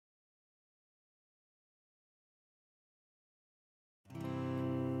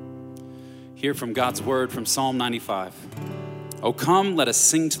hear from God's word from Psalm 95. Oh, come, let us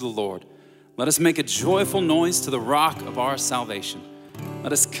sing to the Lord. Let us make a joyful noise to the rock of our salvation.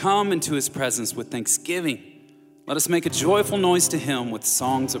 Let us come into his presence with thanksgiving. Let us make a joyful noise to him with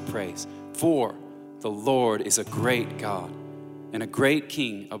songs of praise. For the Lord is a great God and a great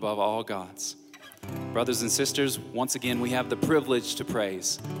King above all gods. Brothers and sisters, once again, we have the privilege to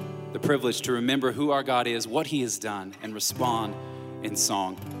praise, the privilege to remember who our God is, what he has done, and respond in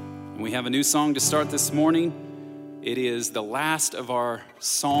song. And we have a new song to start this morning. It is the last of our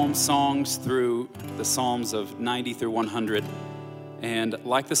psalm songs through the Psalms of 90 through 100. And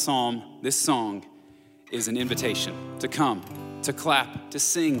like the psalm, this song is an invitation to come, to clap, to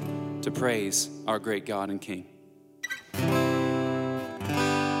sing, to praise our great God and King.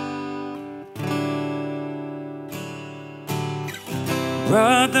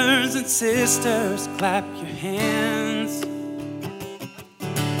 Brothers and sisters, clap your hands.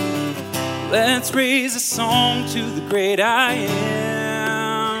 Let's raise a song to the great I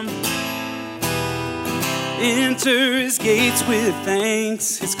am. Enter his gates with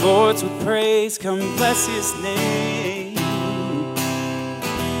thanks, his courts with praise. Come bless his name.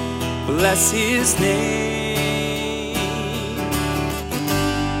 Bless his name.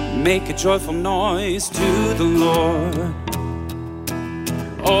 Make a joyful noise to the Lord.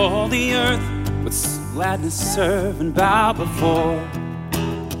 All the earth with gladness serve and bow before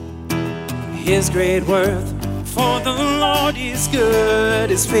his great worth. For the Lord is good,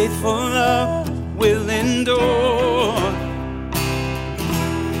 his faithful love will endure.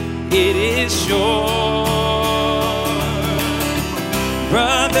 It is sure.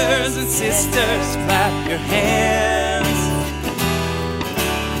 Brothers and sisters, clap your hands.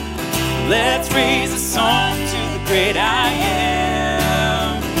 Let's raise a song to the great I am.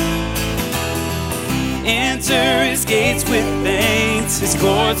 Enter his gates with thanks, his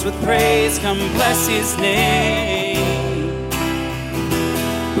courts with praise. Come bless his name.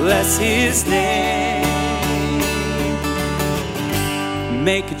 Bless his name.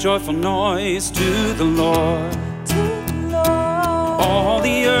 Make a joyful noise to the Lord. All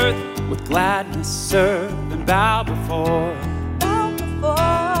the earth with gladness serve and bow before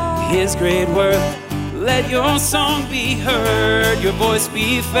his great worth. Let your song be heard, your voice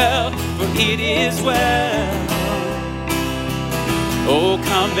be felt, for it is well. Oh,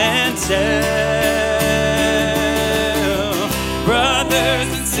 come and tell. Brothers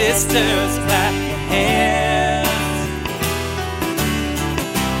and sisters, clap your hands.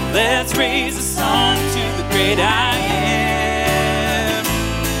 Let's raise a song to the great I am.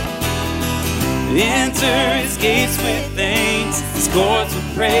 Enter his gates with thanks, his courts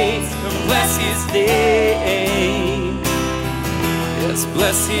with praise. Bless his name. Yes,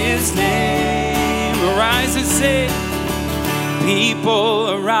 bless his name. Arise and sing.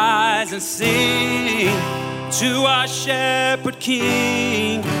 People, arise and sing to our shepherd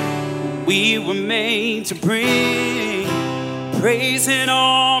king. We were made to bring praise and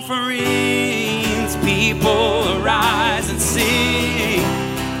offerings. People, arise and sing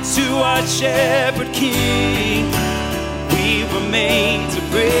to our shepherd king. We were made to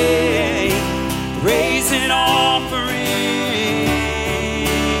bring praise and offering.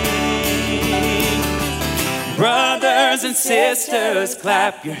 Brothers and sisters,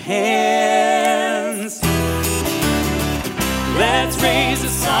 clap your hands. Let's raise a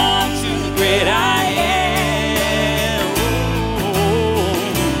song to the great I am.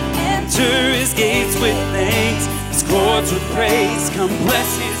 Enter his gates with thanks, his courts with praise. Come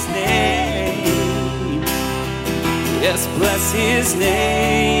bless his name. Yes, bless his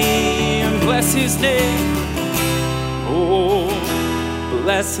name, bless his name. Oh,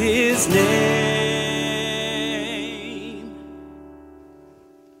 bless his name.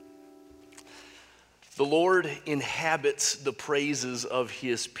 The Lord inhabits the praises of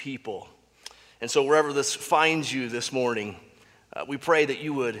his people. And so wherever this finds you this morning, we pray that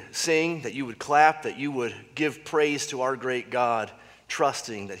you would sing, that you would clap, that you would give praise to our great God,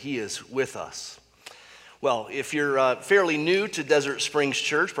 trusting that he is with us. Well, if you're fairly new to Desert Springs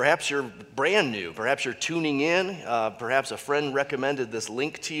Church, perhaps you're brand new, perhaps you're tuning in, perhaps a friend recommended this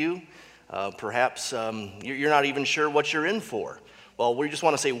link to you, perhaps you're not even sure what you're in for. Well, we just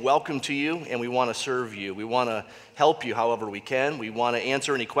want to say welcome to you, and we want to serve you. We want to help you however we can. We want to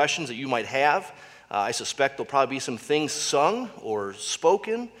answer any questions that you might have. I suspect there'll probably be some things sung or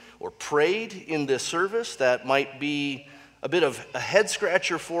spoken or prayed in this service that might be a bit of a head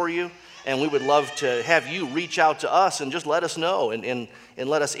scratcher for you. And we would love to have you reach out to us and just let us know and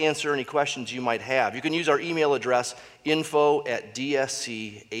let us answer any questions you might have. You can use our email address,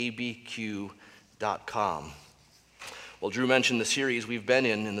 info@dscabq.com. Well, Drew mentioned the series we've been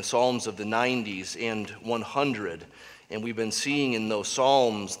in the Psalms of the 90s and 100, and we've been seeing in those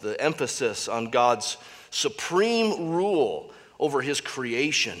Psalms the emphasis on God's supreme rule over his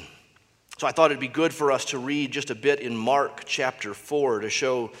creation. So I thought it'd be good for us to read just a bit in Mark chapter 4 to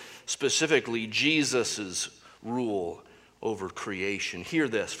show specifically Jesus' rule over creation. Hear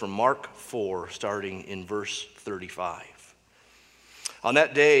this from Mark 4, starting in verse 35. On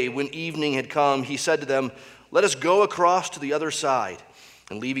that day, when evening had come, he said to them, "Let us go across to the other side."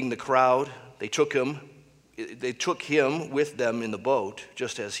 And leaving the crowd, they took him with them in the boat,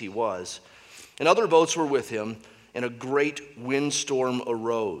 just as he was. And other boats were with him, and a great windstorm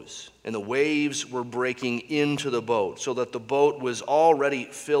arose, and the waves were breaking into the boat, so that the boat was already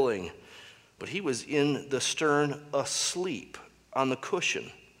filling. But he was in the stern asleep on the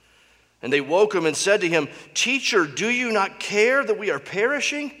cushion. And they woke him and said to him, "Teacher, do you not care that we are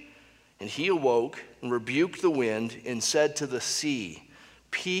perishing?" And he awoke and rebuked the wind and said to the sea,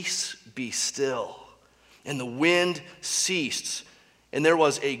 "Peace, be still." And the wind ceased, and there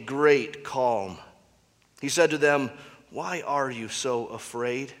was a great calm. He said to them, "Why are you so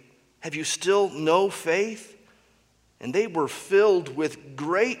afraid? Have you still no faith?" And they were filled with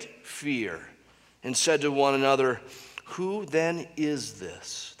great fear and said to one another, "Who then is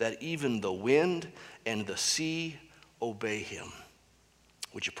this, that even the wind and the sea obey him?"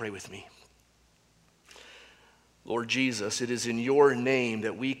 Would you pray with me? Lord Jesus, it is in your name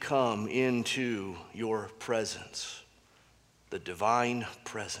that we come into your presence, the divine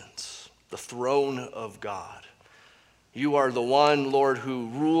presence, the throne of God. You are the one, Lord, who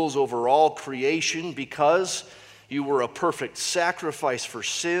rules over all creation because you were a perfect sacrifice for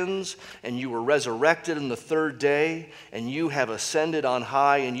sins, and you were resurrected on the third day, and you have ascended on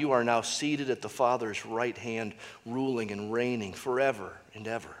high, and you are now seated at the Father's right hand, ruling and reigning forever and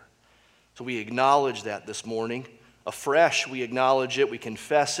ever. So we acknowledge that this morning. Afresh, we acknowledge it, we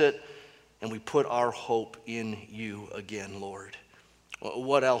confess it, and we put our hope in you again, Lord.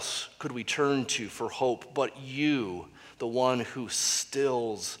 What else could we turn to for hope but you, the one who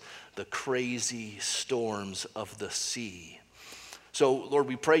stills the crazy storms of the sea? So, Lord,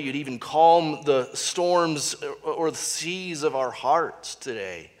 we pray you'd even calm the storms or the seas of our hearts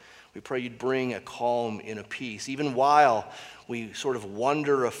today. We pray you'd bring a calm and a peace, even while we sort of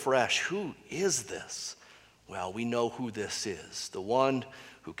wonder afresh, who is this? Well, we know who this is, the one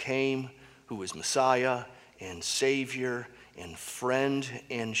who came, who is Messiah and Savior and friend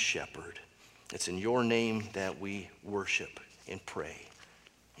and shepherd. It's in your name that we worship and pray.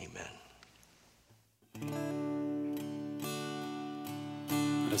 Amen.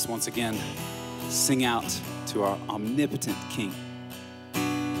 Let us once again sing out to our omnipotent King.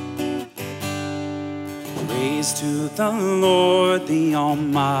 Praise to the Lord, the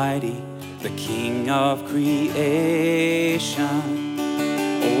Almighty, the King of creation.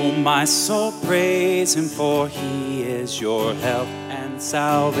 Oh, my soul, praise him, for he is your help and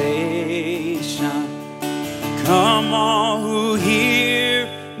salvation. Come all who hear,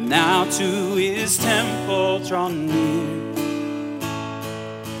 now to his temple draw near.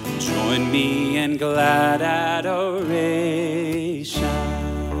 Join me in glad adoration.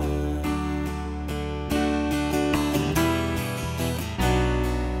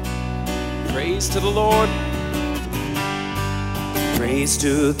 Praise to the Lord. Praise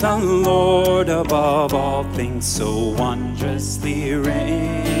to the Lord above all things, so wondrously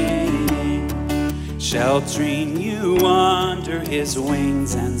reigning, sheltering you under his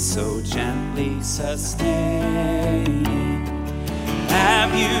wings and so gently sustaining.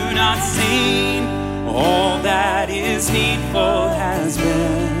 Have you not seen all that is needful has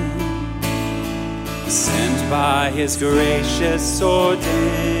been sent by his gracious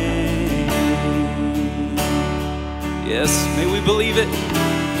ordain? Yes, may we believe it.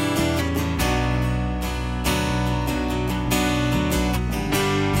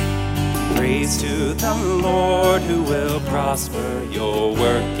 Praise to the Lord who will prosper your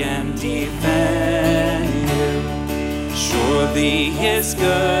work and defend you. Surely his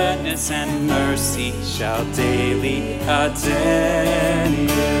goodness and mercy shall daily attend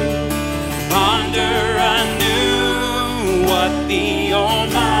you. Ponder anew what the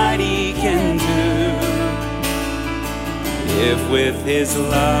Almighty can do, if with his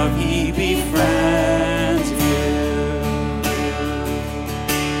love he befriends you.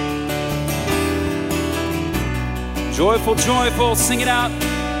 Joyful, joyful, sing it out.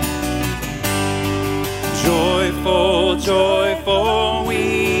 Joyful, joyful,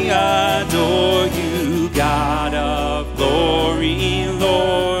 we adore you, God of glory,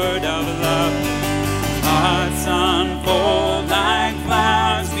 Lord of love. Hearts unfold like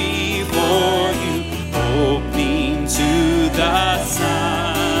flowers before you, opening to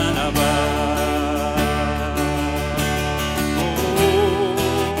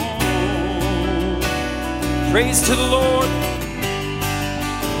Praise to the Lord.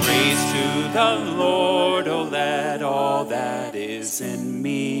 Praise to the Lord. Oh, let all that is in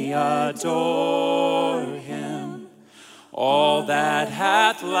me adore him. All that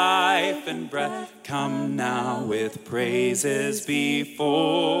hath life and breath, come now with praises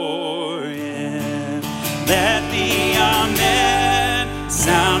before him. Let the amen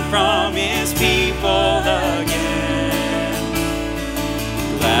sound from his people again.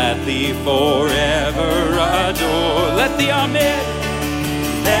 Gladly forever adore. Let the amen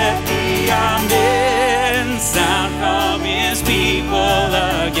sound from his people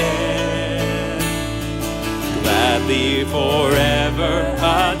again. Gladly forever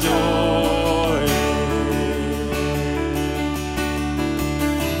adore him.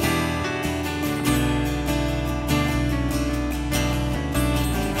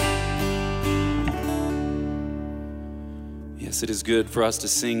 Yes, it is good for us to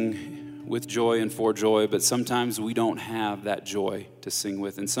sing with joy and for joy, but sometimes we don't have that joy to sing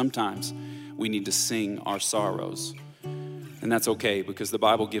with, and sometimes we need to sing our sorrows. And that's okay, because the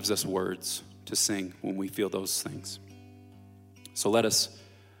Bible gives us words to sing when we feel those things. So let us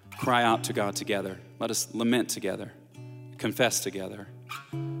cry out to God together. Let us lament together, confess together,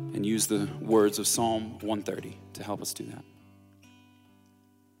 and use the words of Psalm 130 to help us do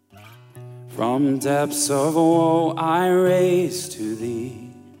that. From depths of woe I raise to thee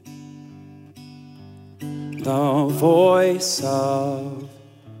the voice of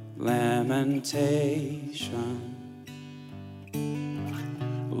lamentation.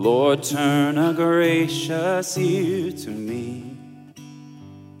 Lord, turn a gracious ear to me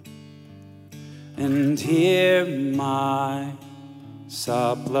and hear my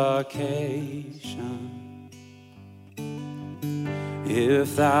supplication.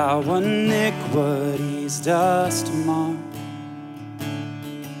 If thou iniquities dost mark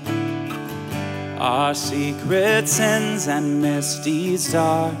our secret sins and misdeeds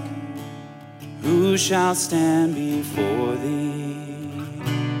dark, who shall stand before thee?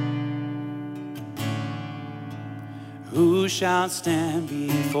 Who shall stand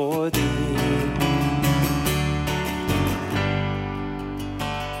before thee?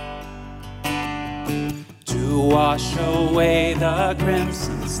 To wash away the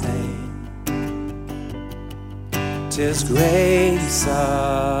crimson stain, 'tis grace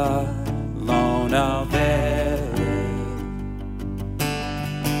alone availeth.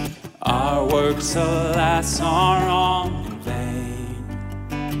 Our works, alas, are all in vain.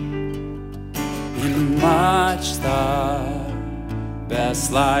 In much the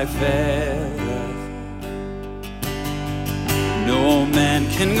best life faileth. No man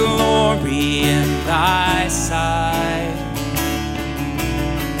can glory in thy sight.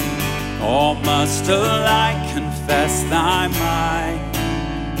 All must alike confess thy might.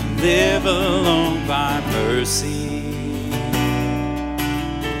 Live alone by mercy.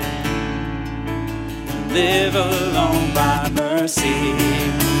 Live alone by mercy.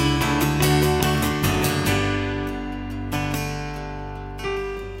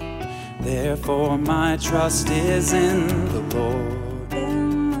 Therefore my trust is in the Lord,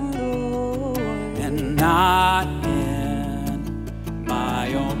 and not in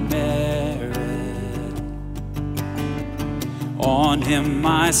my own merit. On him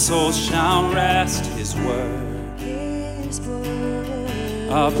my soul shall rest, his word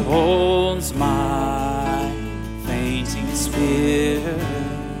upholds my fainting spirit.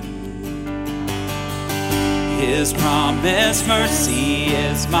 His promised mercy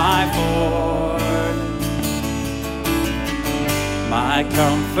is my Lord, my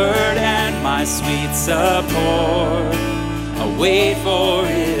comfort and my sweet support. I wait for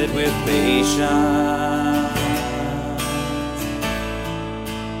it with patience.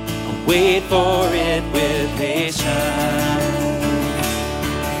 I wait for it with patience.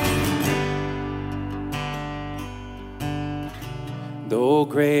 Though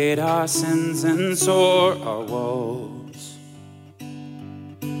great our sins and sore our woes,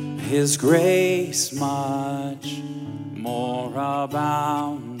 his grace much more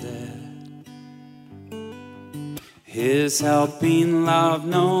abounded. His helping love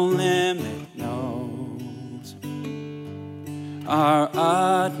no limit knows. Our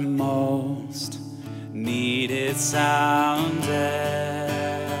utmost need it sounded.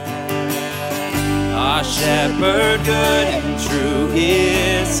 Our shepherd good and true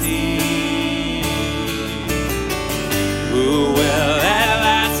is he, who will at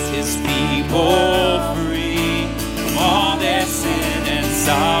last his people free from all their sin and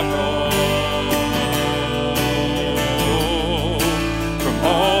sorrow, from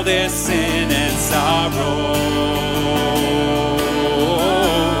all their sin and sorrow.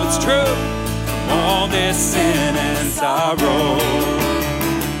 It's true, from all their sin and sorrow.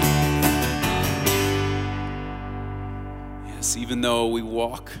 Yes, even though we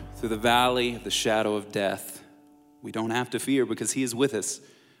walk through the valley of the shadow of death, we don't have to fear because he is with us,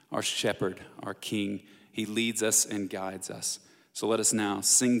 our shepherd, our king. He leads us and guides us. So let us now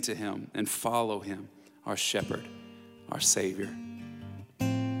sing to him and follow him, our shepherd, our Savior.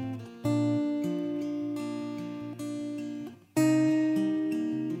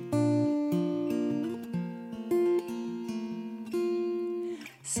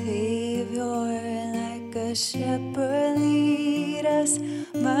 Savior, like a shepherd, lead us,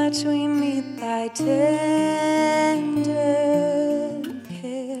 much we need thy tender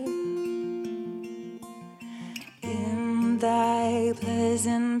care. In thy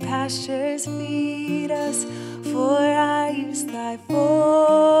pleasant pastures feed us, for our use thy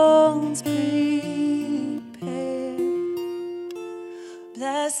folds prepare.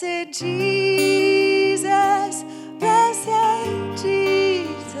 Blessed Jesus, blessed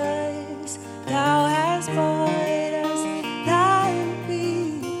Jesus, thou hast bought us that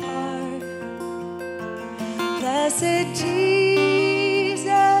we are. Blessed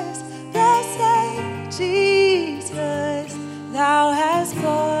Jesus, blessed Jesus, thou hast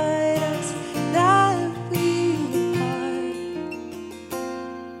bought us that we are.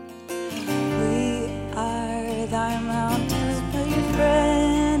 We are thy mountains,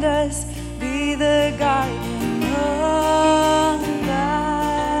 befriend us, be the guardian of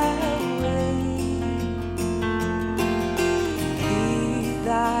thy way. Lead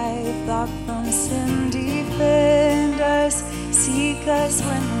thy flock from sin, defend us, seek us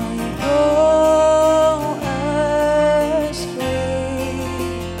when we go astray.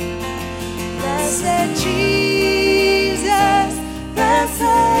 Blessed Jesus,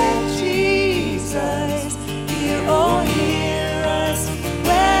 blessed Jesus, hear, oh hear us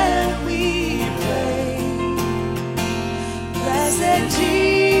when we pray. Blessed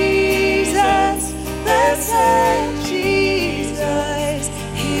Jesus, blessed Jesus,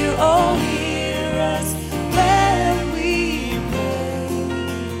 hear, oh hear us when we pray.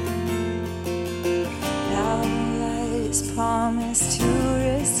 Thou hast promised to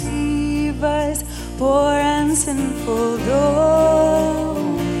receive us, poor and sinful though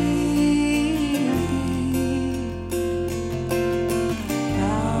we be.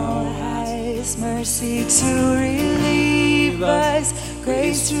 Thou hast mercy to relieve us,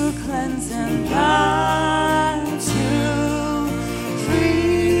 grace to cleanse and bounty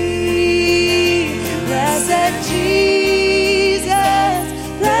free. Blessed Jesus,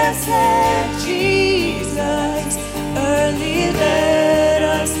 blessed Jesus, early let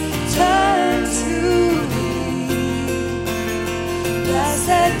us turn to thee.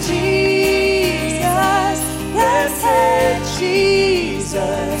 Blessed Jesus, blessed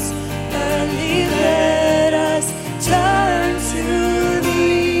Jesus, early let us turn to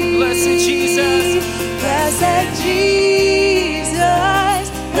thee. Blessed Jesus, blessed Jesus,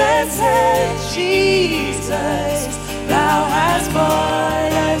 blessed Jesus, thou hast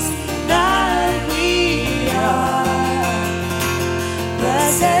bought us that we are.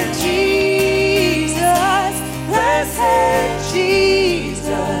 Blessed Jesus, blessed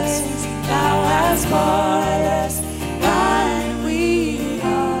Jesus, thou hast bought us that we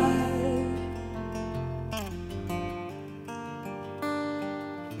are.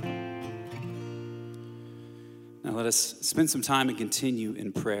 now let us spend some time and continue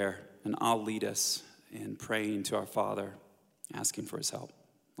in prayer, and I'll lead us in praying to our Father, asking for his help.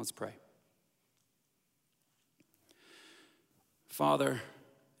 Let's pray. Father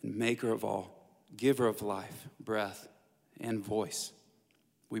and maker of all, giver of life, breath, and voice,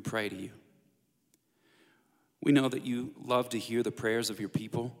 we pray to you. We know that you love to hear the prayers of your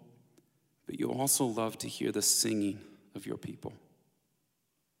people, but you also love to hear the singing of your people.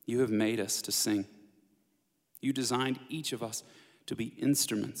 You have made us to sing. You designed each of us to be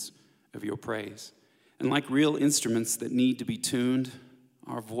instruments of your praise. And like real instruments that need to be tuned,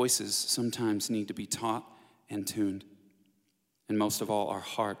 our voices sometimes need to be taught and tuned. And most of all, our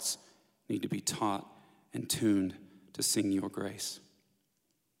hearts need to be taught and tuned to sing your grace.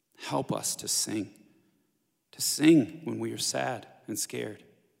 Help us to sing when we are sad and scared,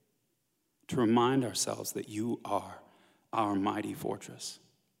 to remind ourselves that you are our mighty fortress.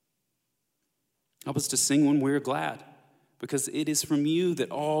 Help us to sing when we're glad, because it is from you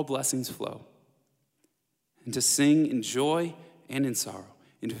that all blessings flow. And to sing in joy and in sorrow,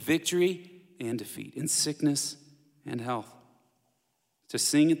 in victory and defeat, in sickness and health. To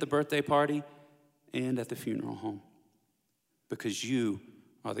sing at the birthday party and at the funeral home, because you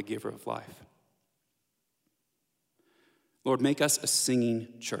are the giver of life. Lord, make us a singing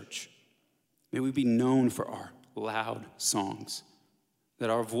church. May we be known for our loud songs, that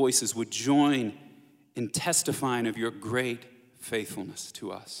our voices would join in testifying of your great faithfulness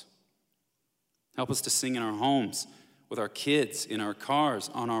to us. Help us to sing in our homes, with our kids, in our cars,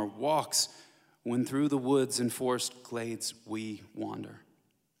 on our walks, when through the woods and forest glades we wander.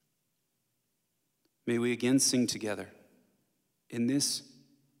 May we again sing together in this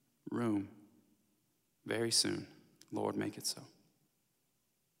room very soon. Lord, make it so.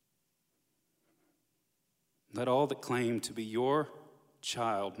 Let all that claim to be your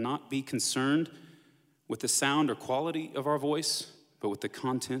child not be concerned with the sound or quality of our voice, but with the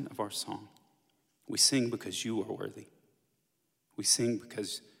content of our song. We sing because you are worthy. We sing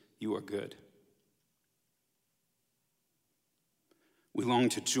because you are good. We long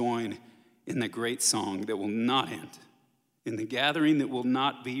to join in the great song that will not end, in the gathering that will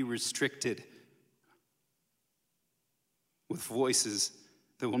not be restricted, with voices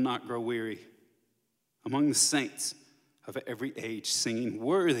that will not grow weary, among the saints of every age, singing,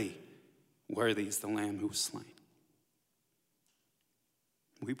 "Worthy, worthy is the Lamb who was slain."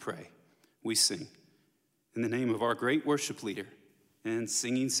 We pray, we sing, in the name of our great worship leader and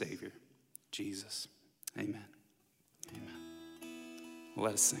singing Savior, Jesus. Amen. Amen.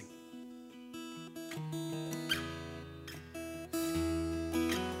 Let us sing.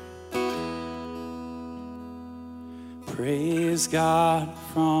 Praise God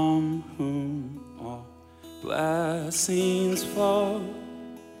from whom all blessings flow.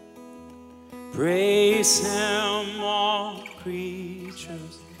 Praise him, all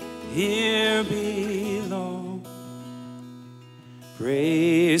creatures here below.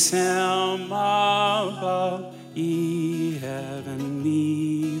 Praise him above, ye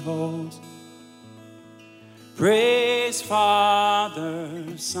heavenly hosts. Praise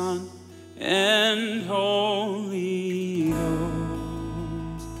Father, Son, and Holy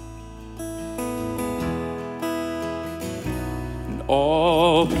Ghost. And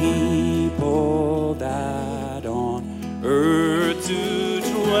all people that on earth do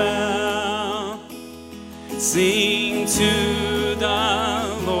dwell, sing to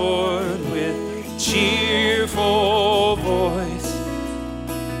the Lord with cheerful voice.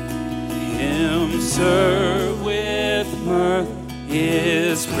 Him serve with mirth,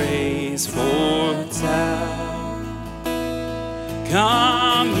 his praise foretell.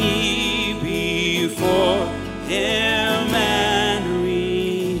 Come ye before him and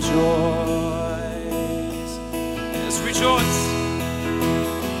rejoice. Yes, rejoice.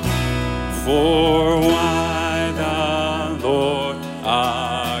 For why the Lord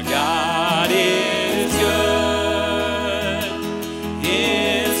our God is good,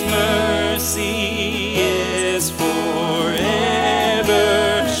 his mercy is forever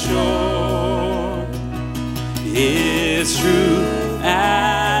sure, his truth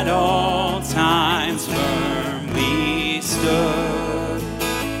at all times firmly stood,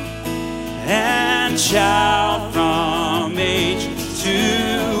 and shall from age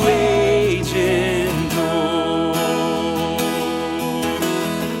to age endure.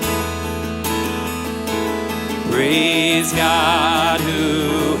 Praise God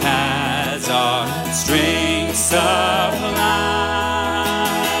who has our strength supplied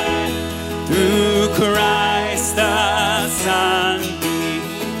through Christ the Son be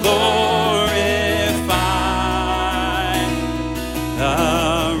glorified,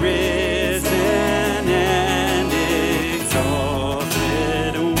 the risen and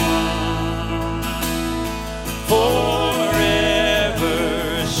exalted one. Forever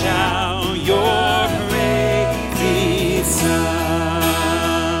shall your praise be sung.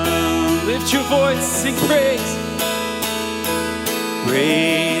 Lift your voice, sing praise.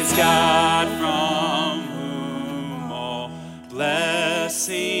 Praise God from whom all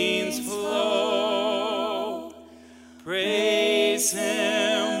blessings flow. Praise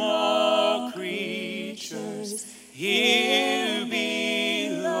him, all creatures here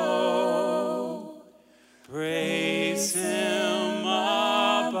below. Praise him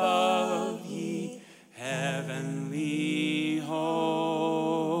above, ye heavenly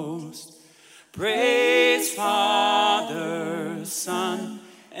hosts. Praise Father, Son,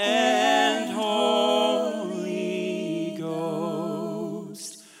 and Holy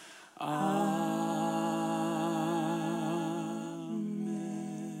Ghost. Amen.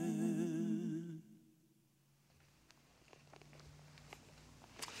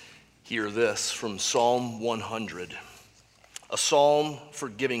 Hear this from Psalm 100, a psalm for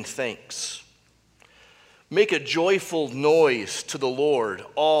giving thanks. Make a joyful noise to the Lord,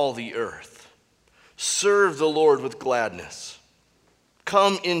 all the earth. Serve the Lord with gladness.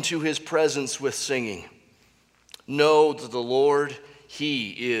 Come into his presence with singing. Know that the Lord, he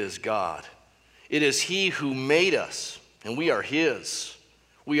is God. It is he who made us, and we are his.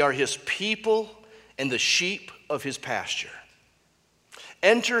 We are his people and the sheep of his pasture.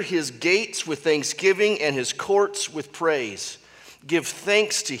 Enter his gates with thanksgiving and his courts with praise. Give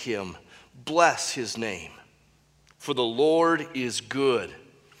thanks to him. Bless his name. For the Lord is good.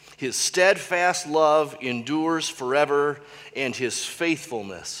 His steadfast love endures forever, and his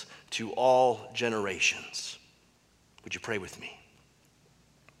faithfulness to all generations. Would you pray with me?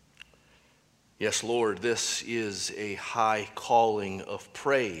 Yes, Lord, this is a high calling of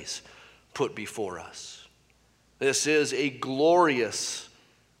praise put before us. This is a glorious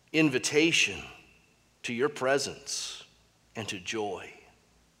invitation to your presence and to joy.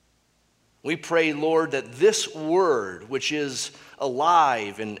 We pray, Lord, that this word, which is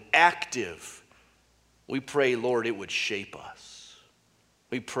alive and active, we pray, Lord, it would shape us.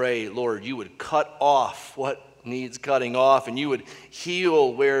 We pray, Lord, you would cut off what needs cutting off, and you would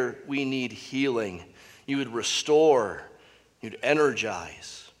heal where we need healing. You would restore, you'd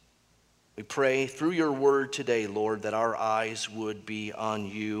energize. We pray through your word today, Lord, that our eyes would be on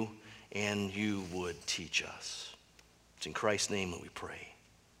you and you would teach us. It's in Christ's name that we pray.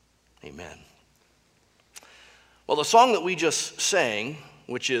 Amen. Well, the song that we just sang,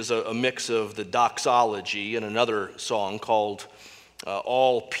 which is a mix of the doxology and another song called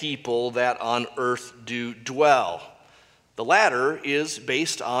All People That on Earth Do Dwell, the latter is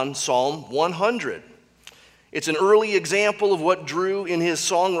based on Psalm 100. It's an early example of what Drew and his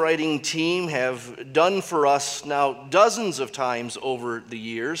songwriting team have done for us now dozens of times over the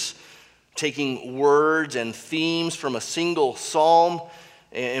years, taking words and themes from a single psalm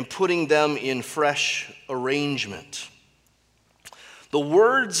and putting them in fresh arrangement. The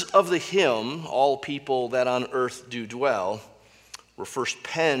words of the hymn, All People That on Earth Do Dwell, were first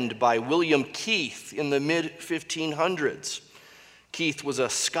penned by William Keith in the mid-1500s. Keith was a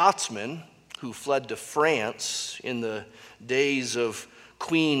Scotsman who fled to France in the days of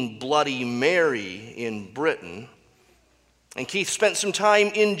Queen Bloody Mary in Britain. And Keith spent some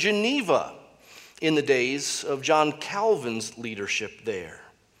time in Geneva in the days of John Calvin's leadership there.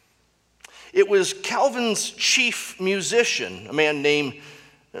 It was Calvin's chief musician, a man named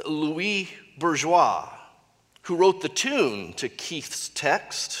Louis Bourgeois, who wrote the tune to Keith's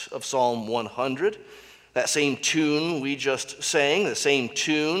text of Psalm 100. That same tune we just sang, the same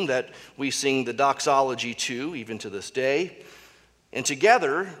tune that we sing the doxology to even to this day. And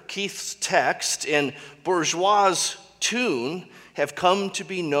together, Keith's text and Bourgeois' tune have come to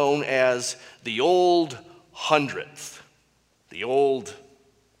be known as the Old Hundredth. The Old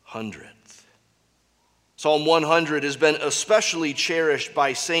Hundredth. Psalm 100 has been especially cherished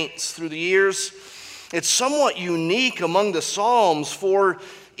by saints through the years. It's somewhat unique among the Psalms for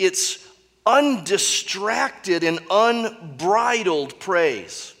its undistracted and unbridled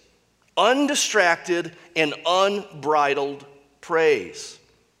praise. Undistracted and unbridled praise.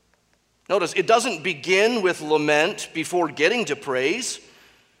 Notice, it doesn't begin with lament before getting to praise.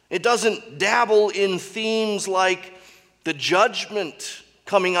 It doesn't dabble in themes like the judgment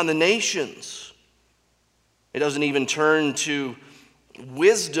coming on the nations. It doesn't even turn to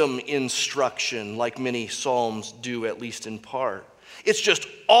wisdom instruction like many psalms do, at least in part. It's just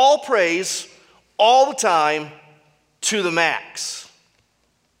all praise, all the time, to the max.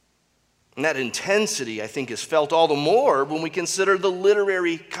 And that intensity, I think, is felt all the more when we consider the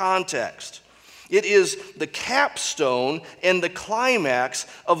literary context. It is the capstone and the climax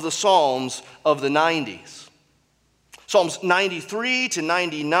of the Psalms of the 90s. Psalms 93 to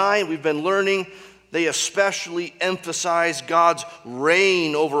 99, we've been learning, they especially emphasize God's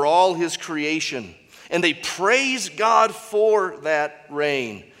reign over all his creation. And they praise God for that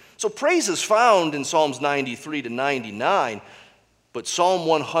reign. So praise is found in Psalms 93 to 99, but Psalm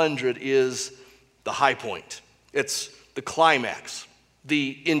 100 is the high point. It's the climax.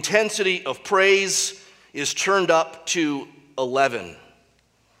 The intensity of praise is turned up to 11.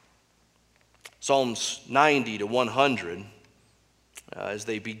 Psalms 90 to 100, as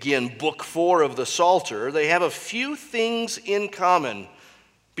they begin Book 4 of the Psalter, they have a few things in common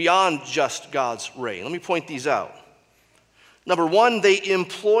beyond just God's reign. Let me point these out. Number one, they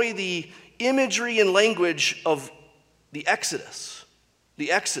employ the imagery and language of the Exodus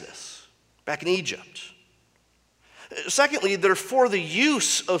back in Egypt. Secondly, they're for the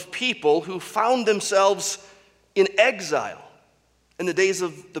use of people who found themselves in exile in the days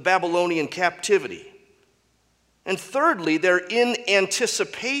of the Babylonian captivity. And thirdly, they're in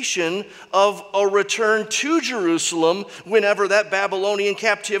anticipation of a return to Jerusalem whenever that Babylonian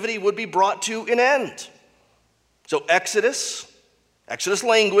captivity would be brought to an end. So Exodus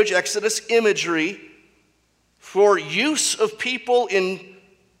language, Exodus imagery for use of people in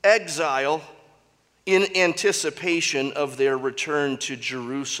exile in anticipation of their return to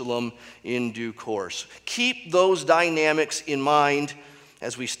Jerusalem in due course. Keep those dynamics in mind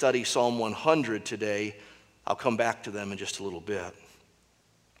as we study Psalm 100 today. I'll come back to them in just a little bit.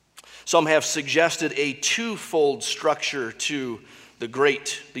 Some have suggested a twofold structure to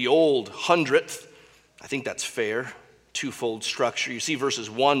the old 100th. I think that's fair, twofold structure. You see verses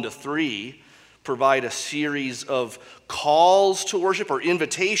 1 to 3 provide a series of calls to worship or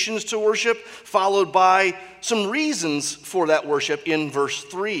invitations to worship, followed by some reasons for that worship in verse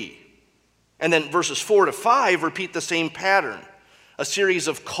 3. And then verses 4 to 5 repeat the same pattern, a series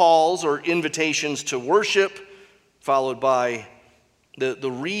of calls or invitations to worship, followed by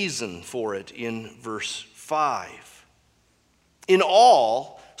the reason for it in verse 5. In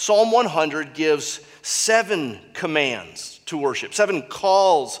all, Psalm 100 gives 7 commands to worship, 7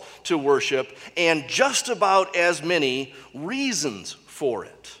 calls to worship, and just about as many reasons for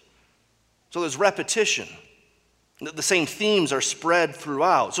it. So there's repetition. The same themes are spread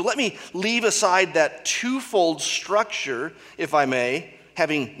throughout. So let me leave aside that twofold structure, if I may,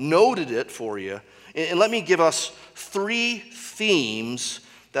 having noted it for you, and let me give us 3 themes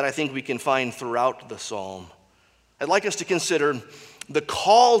that I think we can find throughout the psalm. I'd like us to consider the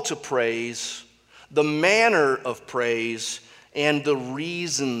call to praise, the manner of praise, and the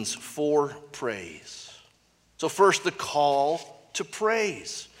reasons for praise. So first, the call to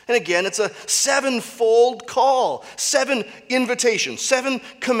praise. And again, it's a 7-fold call, 7 invitations, 7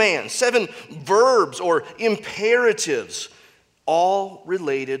 commands, 7 verbs or imperatives, all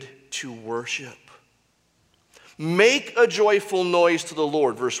related to worship. Make a joyful noise to the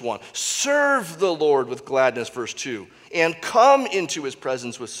Lord, verse 1. Serve the Lord with gladness, verse 2. And come into his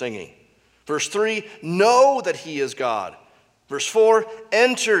presence with singing. Verse 3, know that he is God. Verse 4,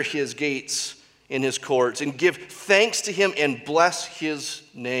 enter his gates in his courts and give thanks to him and bless his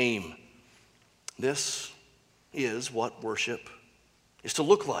name. This is what worship is to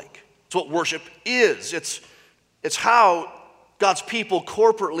look like. It's what worship is. It's how God's people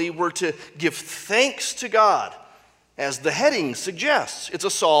corporately were to give thanks to God. As the heading suggests, it's a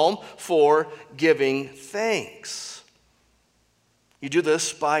psalm for giving thanks. You do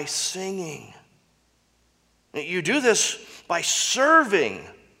this by singing. You do this by serving.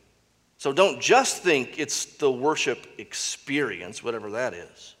 So don't just think it's the worship experience, whatever that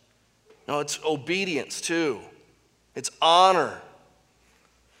is. No, it's obedience too. It's honor.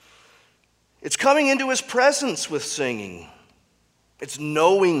 It's coming into his presence with singing. It's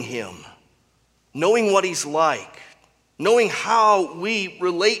knowing him, knowing what he's like, knowing how we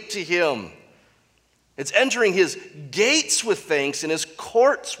relate to him. It's entering his gates with thanks and his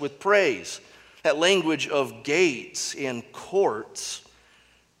courts with praise. That language of gates and courts,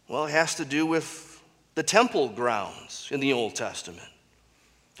 well, it has to do with the temple grounds in the Old Testament.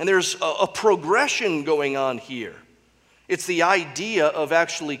 And there's a progression going on here. It's the idea of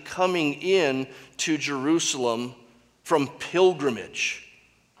actually coming in to Jerusalem from pilgrimage,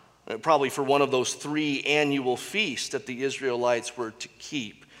 probably for one of those 3 annual feasts that the Israelites were to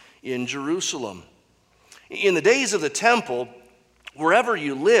keep in Jerusalem. In the days of the temple, wherever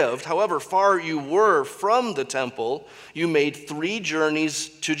you lived, however far you were from the temple, you made 3 journeys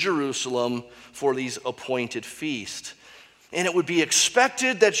to Jerusalem for these appointed feasts. And it would be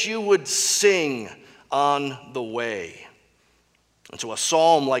expected that you would sing on the way. And so a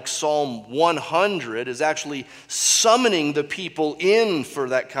psalm like Psalm 100 is actually summoning the people in for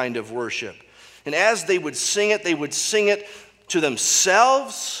that kind of worship. And as they would sing it to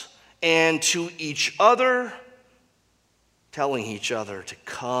themselves and to each other, telling each other to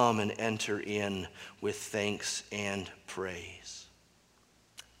come and enter in with thanks and praise.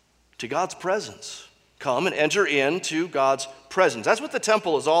 To God's presence. Come and enter into God's presence. That's what the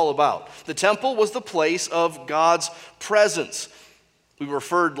temple is all about. The temple was the place of God's presence. We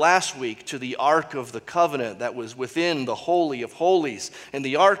referred last week to the Ark of the Covenant that was within the Holy of Holies. And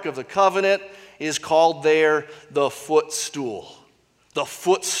the Ark of the Covenant is called there the footstool. The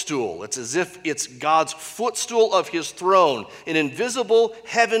footstool. It's as if it's God's footstool of his throne. An invisible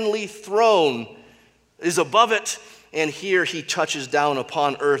heavenly throne is above it, and here he touches down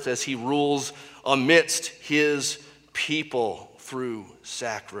upon earth as he rules amidst his people through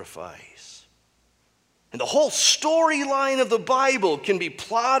sacrifice. And the whole storyline of the Bible can be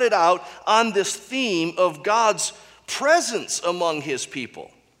plotted out on this theme of God's presence among his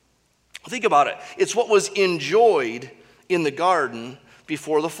people. Think about it. It's what was enjoyed in the garden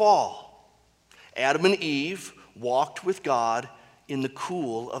before the fall. Adam and Eve walked with God in the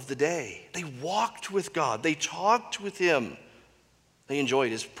cool of the day. They walked with God. They talked with him. They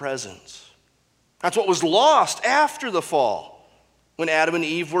enjoyed his presence. That's what was lost after the fall. when Adam and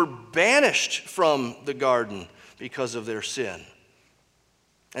Eve were banished from the garden because of their sin.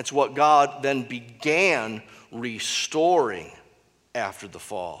 That's what God then began restoring after the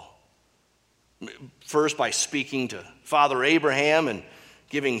fall. First, by speaking to Father Abraham and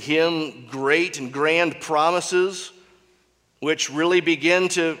giving him great and grand promises, which really begin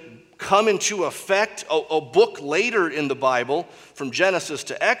to come into effect a book later in the Bible, from Genesis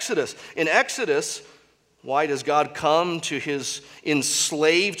to Exodus. In Exodus, why does God come to his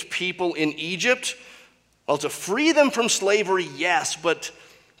enslaved people in Egypt? Well, to free them from slavery, yes, but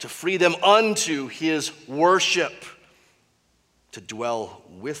to free them unto his worship, to dwell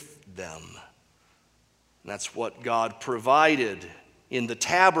with them. And that's what God provided in the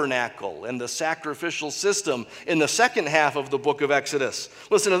tabernacle and the sacrificial system in the second half of the book of Exodus.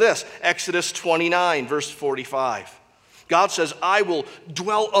 Listen to this, Exodus 29, verse 45. God says, I will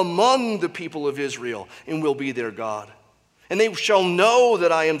dwell among the people of Israel and will be their God. And they shall know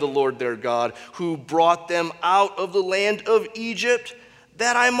that I am the Lord their God, who brought them out of the land of Egypt,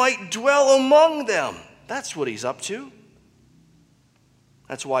 that I might dwell among them. That's what he's up to.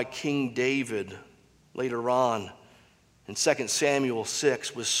 That's why King David, later on, in 2 Samuel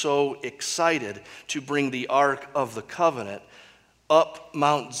 6, was so excited to bring the Ark of the Covenant up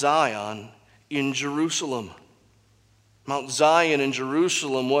Mount Zion in Jerusalem. Mount Zion in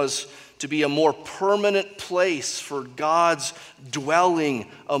Jerusalem was to be a more permanent place for God's dwelling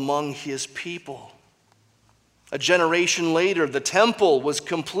among his people. A generation later, the temple was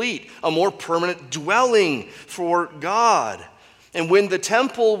complete, a more permanent dwelling for God. And when the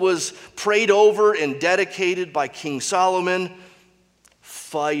temple was prayed over and dedicated by King Solomon,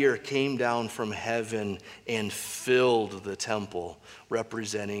 fire came down from heaven and filled the temple,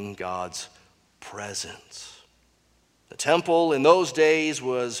 representing God's presence. The temple in those days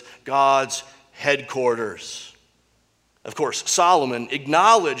was God's headquarters. Of course, Solomon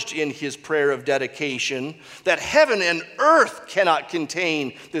acknowledged in his prayer of dedication that heaven and earth cannot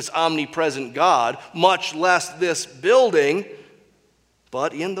contain this omnipresent God, much less this building.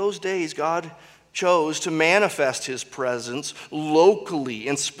 But in those days, God chose to manifest his presence locally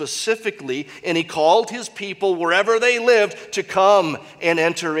and specifically, and he called his people, wherever they lived, to come and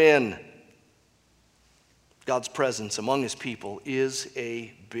enter in. God's presence among his people is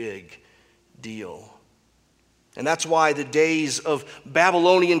a big deal. And that's why the days of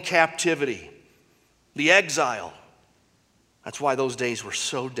Babylonian captivity, the exile, that's why those days were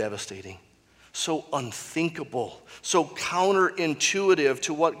so devastating, so unthinkable, so counterintuitive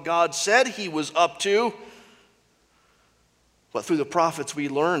to what God said he was up to. But through the prophets, we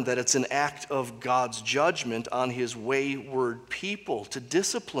learned that it's an act of God's judgment on his wayward people to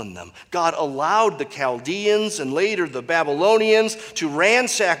discipline them. God allowed the Chaldeans and later the Babylonians to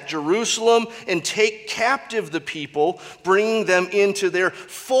ransack Jerusalem and take captive the people, bringing them into their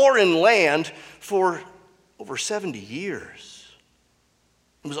foreign land for over 70 years.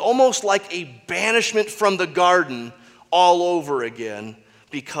 It was almost like a banishment from the garden all over again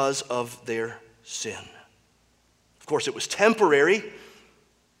because of their sin. Of course, it was temporary,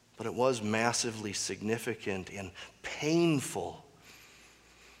 but it was massively significant and painful.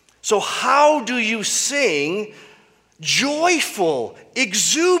 So how do you sing joyful,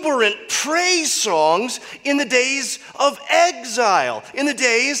 exuberant praise songs in the days of exile, in the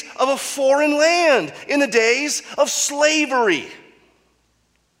days of a foreign land, in the days of slavery?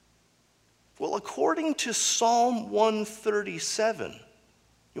 Well, according to Psalm 137,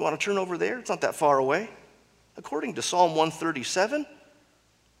 you want to turn over there? It's not that far away. According to Psalm 137,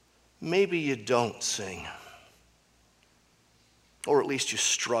 maybe you don't sing. Or at least you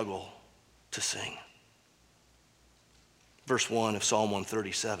struggle to sing. Verse 1 of Psalm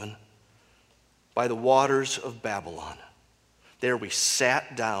 137, by the waters of Babylon, there we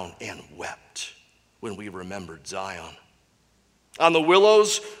sat down and wept when we remembered Zion. On the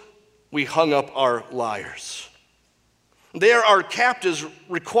willows, we hung up our lyres. There are captors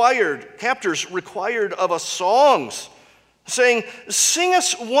required of us songs, saying, sing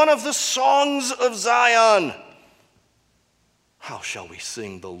us one of the songs of Zion. How shall we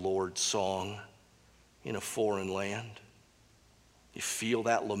sing the Lord's song in a foreign land? You feel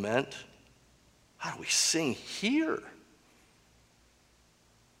that lament? How do we sing here?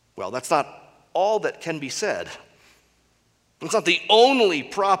 Well, that's not all that can be said. It's not the only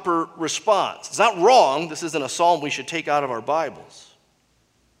proper response. It's not wrong. This isn't a psalm we should take out of our Bibles.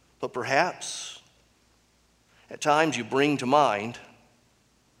 But perhaps, at times you bring to mind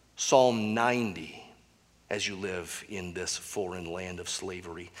Psalm 90 as you live in this foreign land of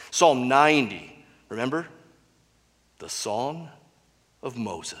slavery. Psalm 90, remember? The song of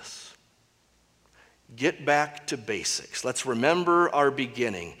Moses. get back to basics. Let's remember our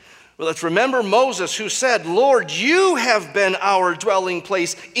beginning. Well, let's remember Moses who said, Lord, you have been our dwelling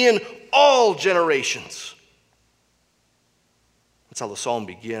place in all generations. That's how the psalm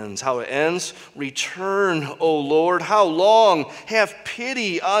begins. How it ends, return, O Lord. How long? Have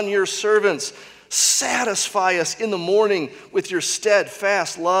pity on your servants. Satisfy us in the morning with your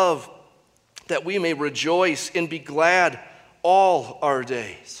steadfast love, that we may rejoice and be glad all our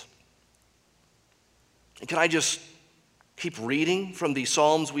days. And can I just keep reading from the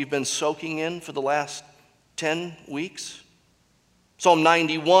Psalms we've been soaking in for the last 10 weeks? Psalm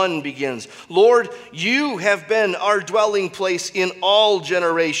 91 begins, Lord, you have been our dwelling place in all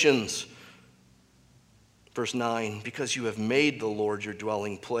generations. Verse 9, because you have made the Lord your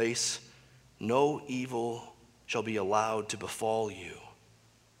dwelling place, no evil shall be allowed to befall you.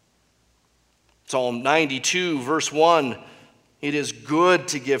 Psalm 92, verse 1, it is good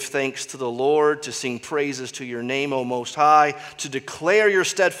to give thanks to the Lord, to sing praises to your name, O Most High, to declare your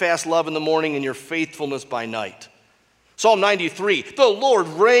steadfast love in the morning and your faithfulness by night. Psalm 93, the Lord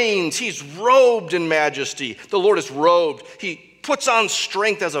reigns. He's robed in majesty. The Lord is robed. He puts on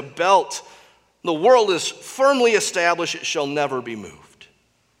strength as a belt. The world is firmly established. It shall never be moved.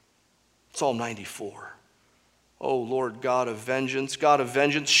 Psalm 94, O Lord God of vengeance,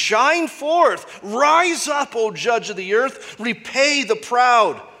 shine forth. Rise up, O judge of the earth. Repay the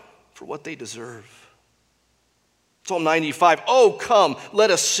proud for what they deserve. Psalm 95, oh, come,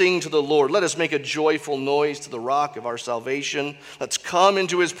 let us sing to the Lord. Let us make a joyful noise to the rock of our salvation. Let's come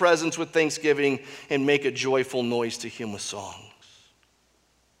into his presence with thanksgiving and make a joyful noise to him with songs.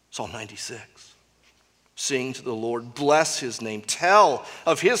 Psalm 96, sing to the Lord, bless his name. Tell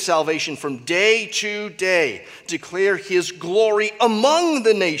of his salvation from day to day. Declare his glory among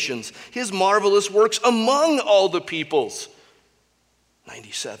the nations, his marvelous works among all the peoples.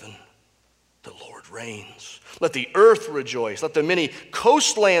 97, the Lord reigns. Let the earth rejoice. Let the many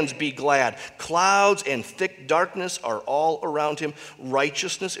coastlands be glad. Clouds and thick darkness are all around him.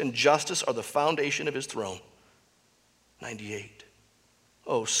 Righteousness and justice are the foundation of his throne. 98.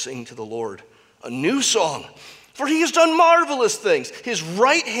 Oh, sing to the Lord a new song, for he has done marvelous things. His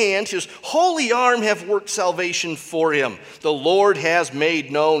right hand, his holy arm have worked salvation for him. The Lord has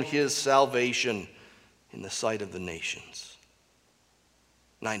made known his salvation in the sight of the nations.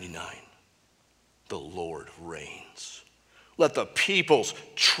 99. The Lord reigns. Let the peoples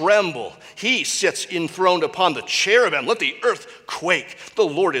tremble. He sits enthroned upon the cherubim. Let the earth quake. The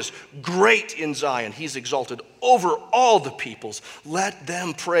Lord is great in Zion. He's exalted over all the peoples. Let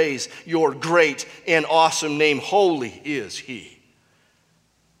them praise your great and awesome name. Holy is he.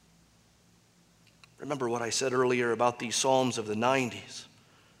 Remember what I said earlier about these Psalms of the 90s.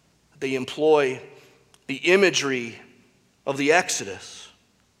 They employ the imagery of the Exodus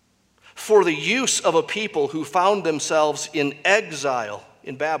for the use of a people who found themselves in exile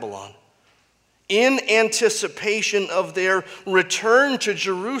in Babylon, in anticipation of their return to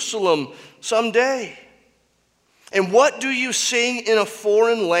Jerusalem someday. And what do you sing in a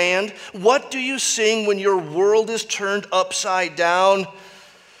foreign land? What do you sing when your world is turned upside down?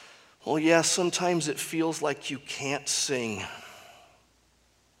 Well, yes, sometimes it feels like you can't sing,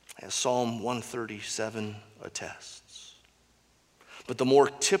 as Psalm 137 attests. But the more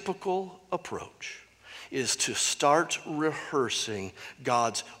typical approach is to start rehearsing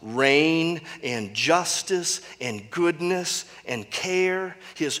God's reign and justice and goodness and care,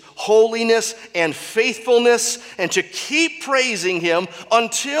 his holiness and faithfulness, and to keep praising him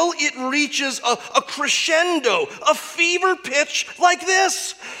until it reaches a crescendo, a fever pitch like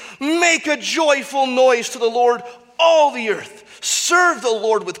this. Make a joyful noise to the Lord, all the earth. Serve the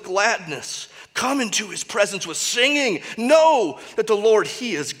Lord with gladness. Come into his presence with singing. Know that the Lord,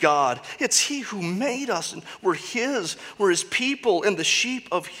 he is God. It's he who made us, and we're his people and the sheep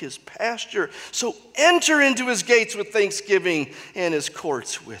of his pasture. So enter into his gates with thanksgiving and his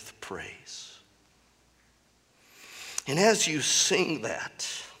courts with praise. And as you sing that,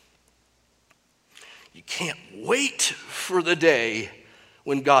 you can't wait for the day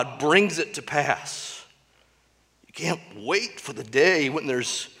when God brings it to pass. You can't wait for the day when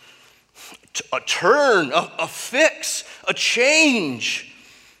there's a turn, a fix, a change.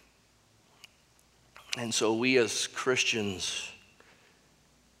 And so we as Christians,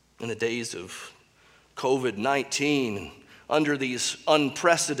 in the days of COVID-19, under these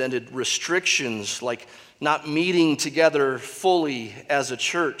unprecedented restrictions, like not meeting together fully as a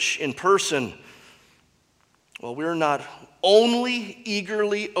church in person, well, we're not only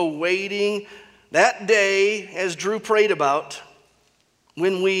eagerly awaiting that day, as Drew prayed about,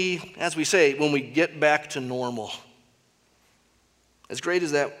 when we get back to normal. As great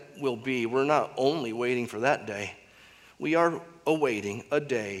as that will be, we're not only waiting for that day, we are awaiting a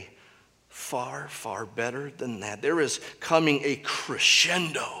day far, far better than that. There is coming a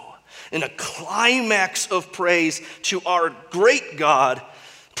crescendo and a climax of praise to our great God,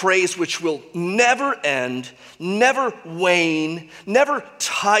 praise which will never end, never wane, never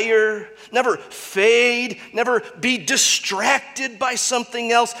tire, never fade, never be distracted by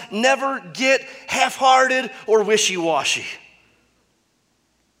something else, never get half-hearted or wishy-washy.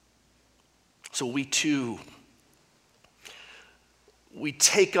 So we too, we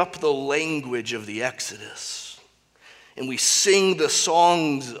take up the language of the Exodus and we sing the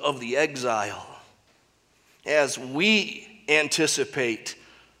songs of the exile as we anticipate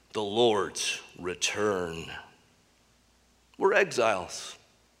the Lord's return. We're exiles.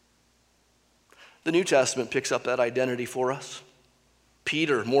 The New Testament picks up that identity for us.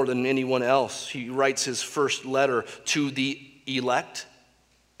 Peter, more than anyone else, he writes his first letter to the elect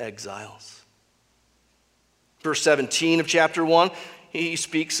exiles. Verse 17 of chapter 1, he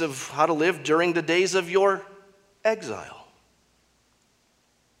speaks of how to live during the days of your exile.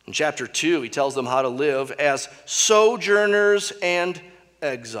 In chapter 2, he tells them how to live as sojourners and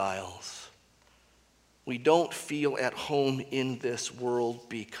exiles. We don't feel at home in this world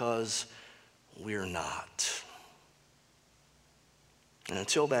because we're not. And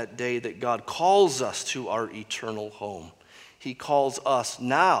until that day that God calls us to our eternal home, he calls us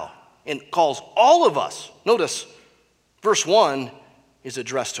now and calls all of us. Notice, verse 1 is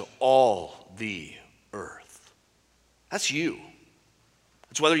addressed to all the earth. That's you.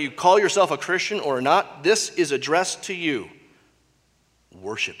 It's whether you call yourself a Christian or not, this is addressed to you.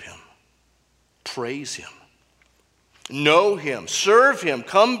 Worship him. Praise him. Know him. Serve him.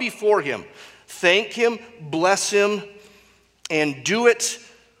 Come before him. Thank him. Bless him. And do it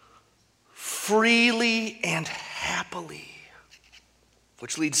freely and happily.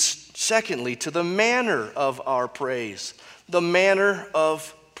 Which leads, secondly, to the manner of our praise. The manner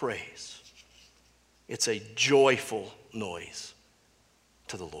of praise. It's a joyful noise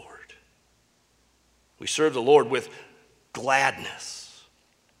to the Lord. We serve the Lord with gladness.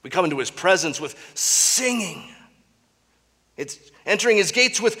 We come into his presence with singing. It's entering his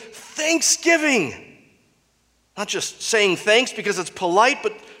gates with thanksgiving. Not just saying thanks because it's polite,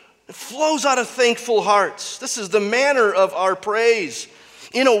 but it flows out of thankful hearts. This is the manner of our praise.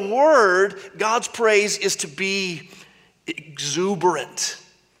 In a word, God's praise is to be exuberant.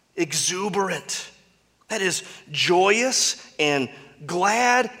 Exuberant. That is joyous and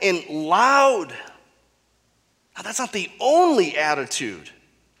glad and loud. Now, that's not the only attitude.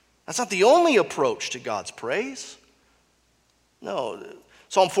 That's not the only approach to God's praise. No,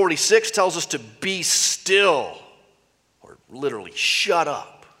 Psalm 46 tells us to be still, or literally shut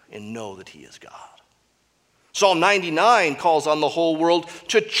up and know that he is God. Psalm 99 calls on the whole world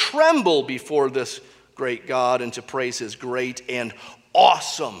to tremble before this great God and to praise his great and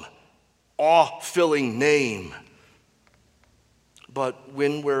awesome, awe-filling name. But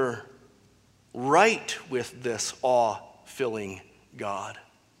when we're right with this awe-filling God,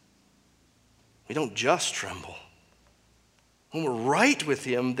 we don't just tremble. When we're right with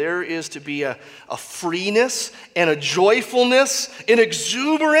him, there is to be a freeness and a joyfulness, an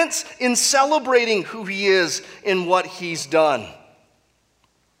exuberance in celebrating who he is and what he's done.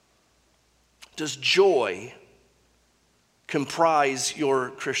 Does joy comprise your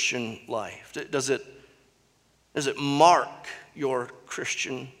Christian life? Does it mark your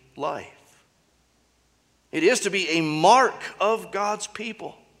Christian life? It is to be a mark of God's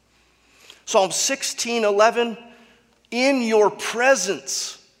people. Psalm 16:11, in your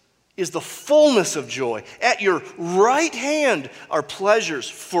presence is the fullness of joy. At your right hand are pleasures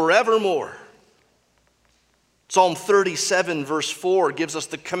forevermore. Psalm 37 verse 4 gives us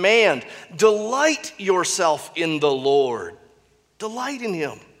the command, delight yourself in the Lord. Delight in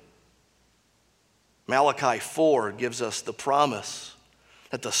him. Malachi 4 gives us the promise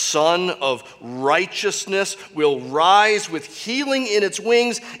that the Son of Righteousness will rise with healing in its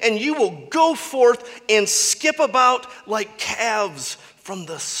wings, and you will go forth and skip about like calves from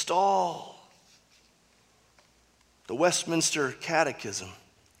the stall. The Westminster Catechism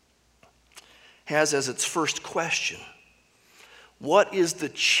has as its first question, what is the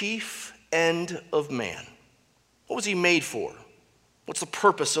chief end of man? What was he made for? What's the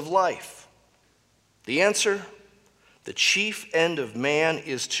purpose of life? The answer, the chief end of man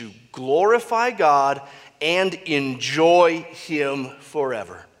is to glorify God and enjoy him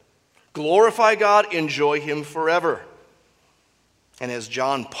forever. Glorify God, enjoy him forever. And as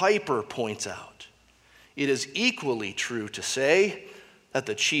John Piper points out, it is equally true to say that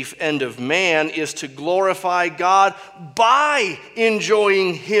the chief end of man is to glorify God by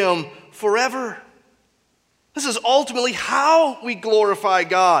enjoying Him forever. This is ultimately how we glorify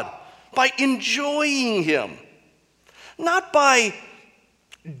God, by enjoying Him, not by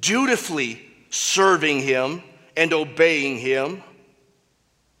dutifully serving Him and obeying Him,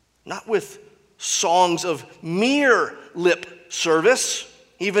 not with songs of mere lip service,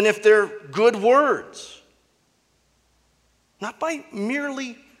 even if they're good words, not by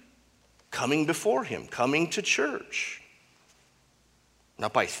merely coming before Him, coming to church,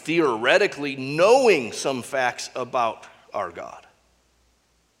 not by theoretically knowing some facts about our God,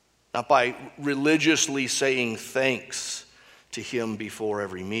 not by religiously saying thanks to Him before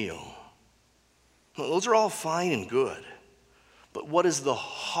every meal. Well, those are all fine and good. But what is the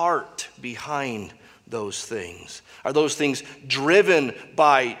heart behind those things? Are those things driven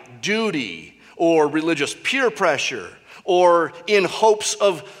by duty or religious peer pressure or in hopes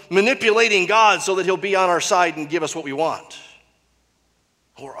of manipulating God so that He'll be on our side and give us what we want?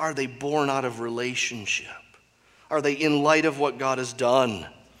 Or are they born out of relationship? Are they in light of what God has done?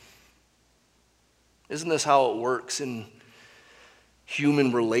 Isn't this how it works in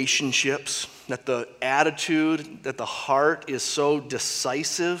human relationships? That the attitude, that the heart is so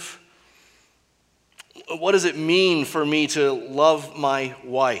decisive? What does it mean for me to love my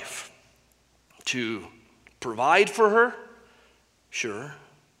wife? To provide for her? Sure.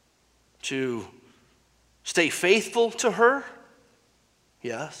 To stay faithful to her?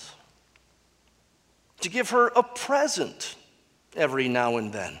 Yes. To give her a present every now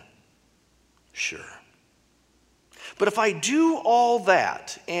and then? Sure. But if I do all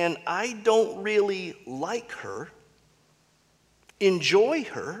that and I don't really like her, enjoy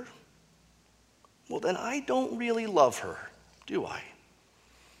her, well, then I don't really love her, do I?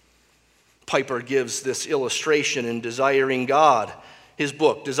 Piper gives this illustration in Desiring God, his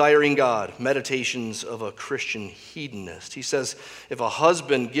book, Desiring God, Meditations of a Christian Hedonist. He says, if a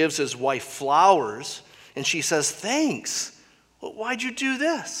husband gives his wife flowers and she says, thanks, well, why'd you do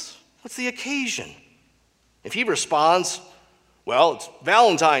this? What's the occasion? If he responds, well, it's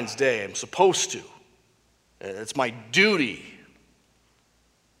Valentine's Day, I'm supposed to. It's my duty.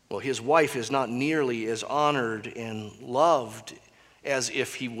 Well, his wife is not nearly as honored and loved as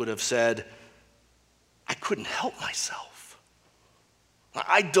if he would have said, I couldn't help myself.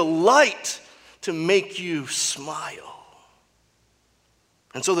 I delight to make you smile.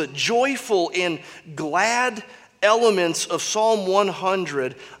 And so the joyful and glad elements of Psalm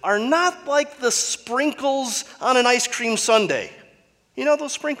 100 are not like the sprinkles on an ice cream sundae. You know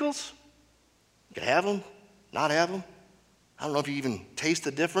those sprinkles? You can have them, not have them. I don't know if you even taste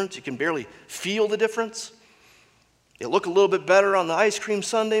the difference. You can barely feel the difference. They look a little bit better on the ice cream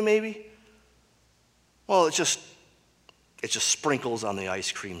sundae, maybe. Well, it's just sprinkles on the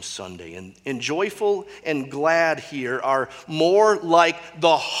ice cream sundae. And joyful and glad here are more like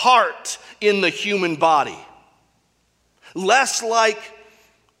the heart in the human body. Less like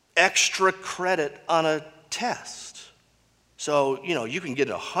extra credit on a test. So, you can get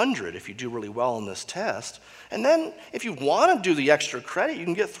 100 if you do really well on this test. And then if you want to do the extra credit, you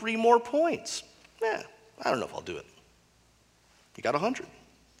can get 3 more points. I don't know if I'll do it. You got 100.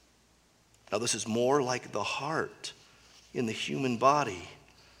 Now this is more like the heart in the human body,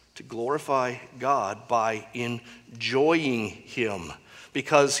 to glorify God by enjoying Him.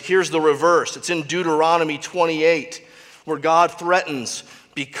 Because here's the reverse. It's in Deuteronomy 28. Where God threatens,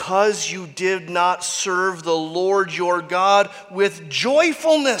 because you did not serve the Lord your God with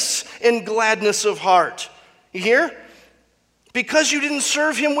joyfulness and gladness of heart. You hear? Because you didn't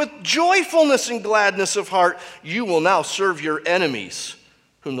serve Him with joyfulness and gladness of heart, you will now serve your enemies,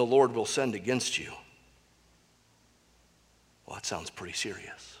 whom the Lord will send against you. Well, that sounds pretty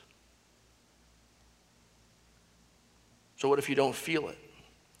serious. So what if you don't feel it?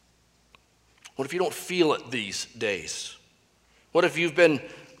 What if you don't feel it these days? What if you've been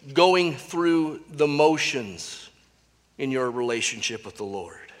going through the motions in your relationship with the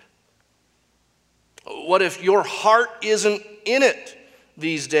Lord? What if your heart isn't in it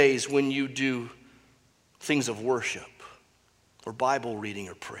these days when you do things of worship or Bible reading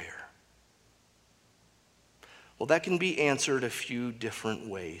or prayer? Well, that can be answered a few different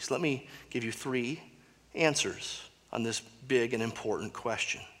ways. Let me give you 3 answers on this big and important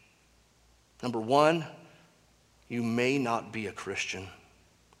question. Number 1, you may not be a Christian.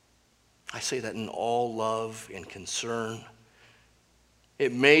 I say that in all love and concern.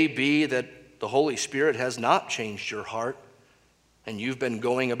 It may be that the Holy Spirit has not changed your heart, and you've been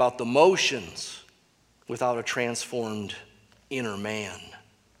going about the motions without a transformed inner man.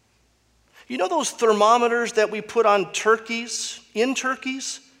 You know those thermometers that we put on turkeys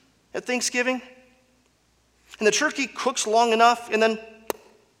at Thanksgiving? And the turkey cooks long enough, and then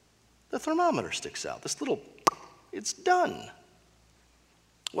the thermometer sticks out. It's done.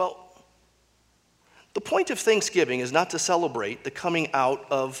 Well, the point of Thanksgiving is not to celebrate the coming out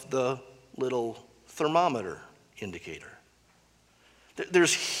of the little thermometer indicator.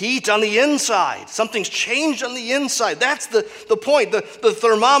 There's heat on the inside. Something's changed on the inside. That's the point. The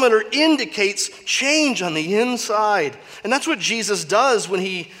thermometer indicates change on the inside. And that's what Jesus does when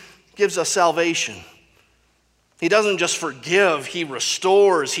he gives us salvation. He doesn't just forgive, he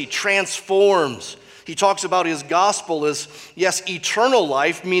restores, he transforms. He talks about his gospel as, yes, eternal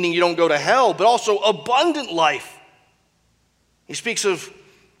life, meaning you don't go to hell, but also abundant life. He speaks of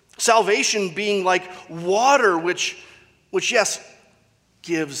salvation being like water, which yes,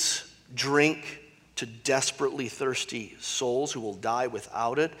 gives drink to desperately thirsty souls who will die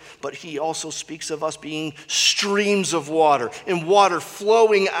without it. But he also speaks of us being streams of water and water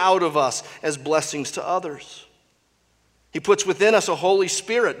flowing out of us as blessings to others. He puts within us a Holy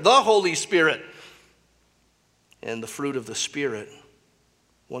Spirit, the Holy Spirit. And the fruit of the Spirit,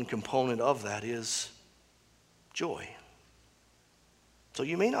 one component of that is joy. So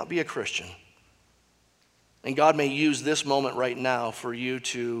you may not be a Christian. And God may use this moment right now for you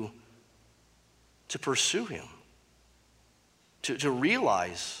to pursue him, to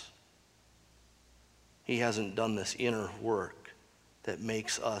realize he hasn't done this inner work that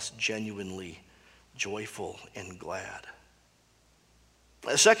makes us genuinely joyful and glad.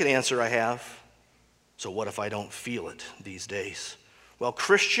 The second answer I have, so what if I don't feel it these days? Well,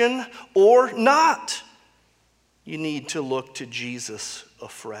 Christian or not, you need to look to Jesus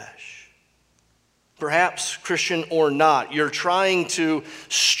afresh. Perhaps, Christian or not, you're trying to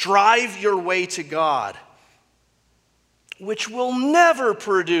strive your way to God, which will never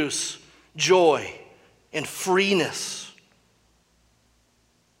produce joy and freeness.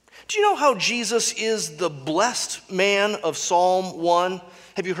 Do you know how Jesus is the blessed man of Psalm 1?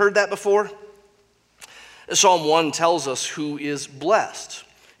 Have you heard that before? Psalm 1 tells us who is blessed.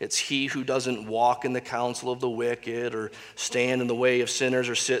 It's he who doesn't walk in the counsel of the wicked or stand in the way of sinners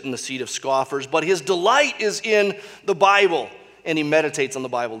or sit in the seat of scoffers, but his delight is in the Bible, and he meditates on the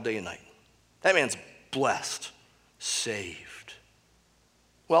Bible day and night. That man's blessed, saved.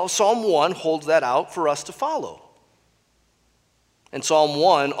 Well, Psalm 1 holds that out for us to follow. And Psalm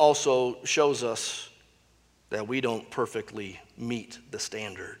 1 also shows us that we don't perfectly meet the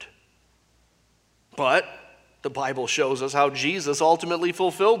standard. But the Bible shows us how Jesus ultimately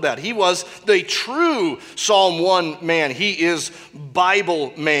fulfilled that. He was the true Psalm 1 man. He is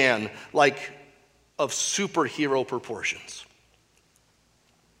Bible man, like of superhero proportions.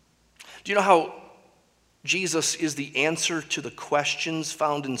 Do you know how Jesus is the answer to the questions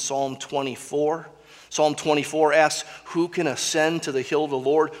found in Psalm 24? Psalm 24 asks, who can ascend to the hill of the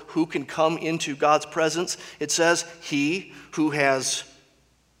Lord? Who can come into God's presence? It says, he who has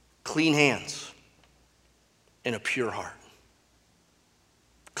clean hands and a pure heart.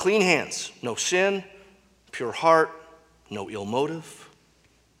 Clean hands, no sin, pure heart, no ill motive.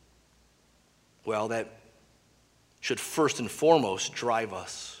 Well, that should first and foremost drive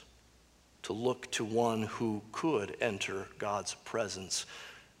us to look to one who could enter God's presence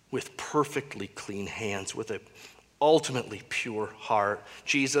with perfectly clean hands, with an ultimately pure heart.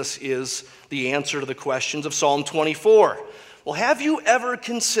 Jesus is the answer to the questions of Psalm 24. Well, have you ever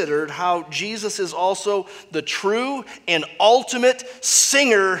considered how Jesus is also the true and ultimate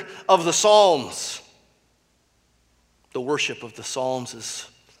singer of the Psalms? The worship of the Psalms is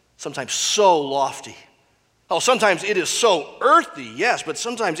sometimes so lofty. Oh, sometimes it is so earthy, yes, but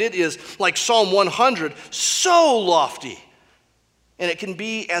sometimes it is like Psalm 100, so lofty. And it can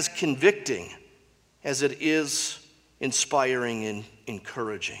be as convicting as it is inspiring and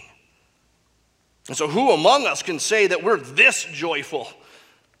encouraging. And so who among us can say that we're this joyful,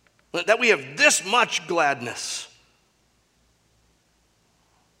 that we have this much gladness?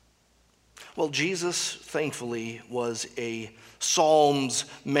 Well, Jesus, thankfully, was a Psalms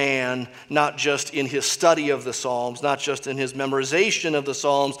man, not just in his study of the Psalms, not just in his memorization of the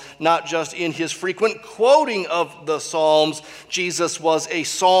Psalms, not just in his frequent quoting of the Psalms. Jesus was a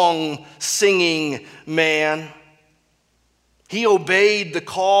song-singing man. He obeyed the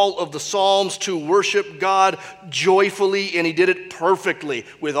call of the Psalms to worship God joyfully, and he did it perfectly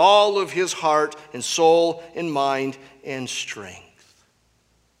with all of his heart and soul and mind and strength.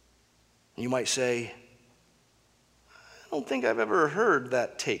 You might say, I don't think I've ever heard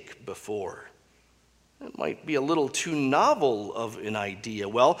that take before. It might be a little too novel of an idea.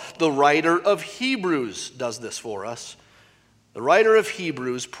 Well, the writer of Hebrews does this for us. The writer of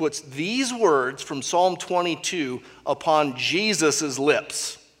Hebrews puts these words from Psalm 22 upon Jesus'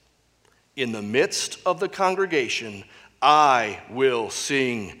 lips. In the midst of the congregation, I will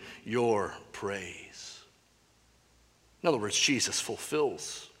sing your praise. In other words, Jesus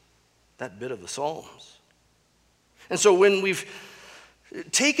fulfills that bit of the Psalms. And so when we've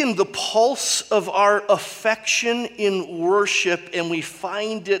taken the pulse of our affection in worship and we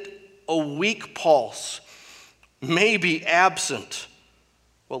find it a weak pulse, maybe absent,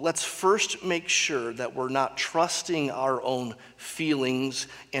 well, let's first make sure that we're not trusting our own feelings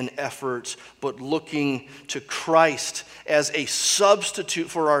and efforts, but looking to Christ as a substitute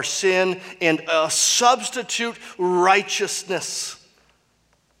for our sin and a substitute righteousness.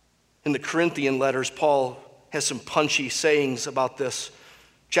 In the Corinthian letters, Paul has some punchy sayings about this.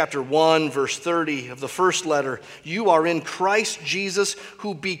 Chapter 1, verse 30 of the first letter, you are in Christ Jesus,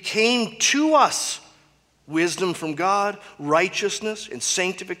 who became to us wisdom from God, righteousness and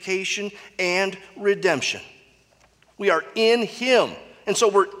sanctification and redemption. We are in him, and so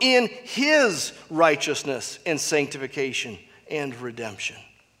we're in his righteousness and sanctification and redemption.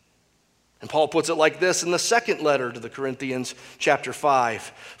 And Paul puts it like this in the second letter to the Corinthians, chapter 5.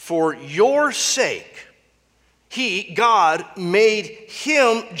 For your sake, he, God, made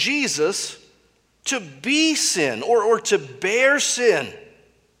him, Jesus, to be sin or to bear sin.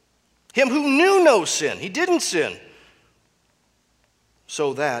 Him who knew no sin, he didn't sin.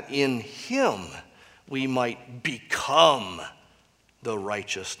 So that in him we might become the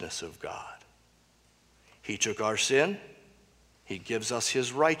righteousness of God. He took our sin, he gives us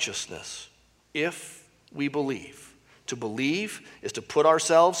his righteousness if we believe. To believe is to put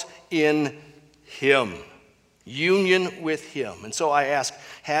ourselves in him. Union with him. And so I ask,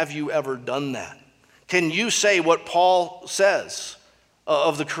 have you ever done that? Can you say what Paul says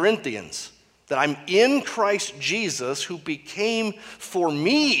of the Corinthians? That I'm in Christ Jesus, who became for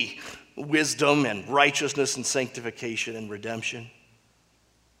me wisdom and righteousness and sanctification and redemption?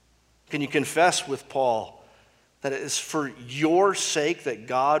 Can you confess with Paul that it is for your sake that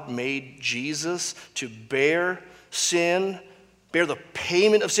God made Jesus to bear sin, bear the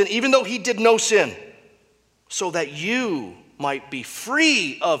payment of sin, even though he did no sin, so that you might be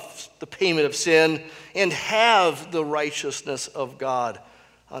free of the payment of sin and have the righteousness of God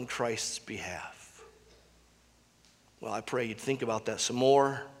on Christ's behalf? Well, I pray you'd think about that some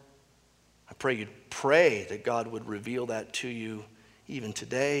more. I pray you'd pray that God would reveal that to you even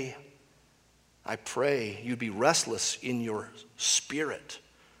today. I pray you'd be restless in your spirit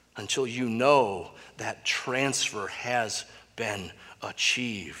until you know that transfer has been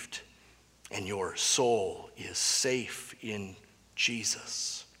achieved and your soul is safe in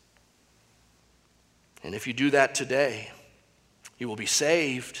Jesus. And if you do that today, you will be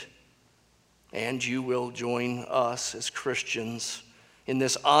saved, and you will join us as Christians in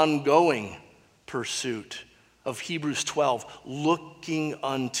this ongoing pursuit of Hebrews 12, looking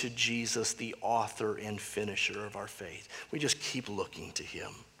unto Jesus, the author and finisher of our faith. We just keep looking to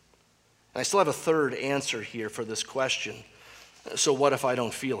him. And I still have a third answer here for this question. So what if I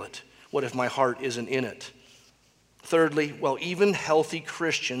don't feel it? What if my heart isn't in it? Thirdly, well, even healthy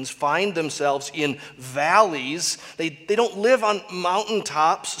Christians find themselves in valleys. They don't live on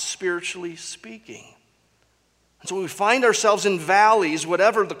mountaintops, spiritually speaking. And so when we find ourselves in valleys,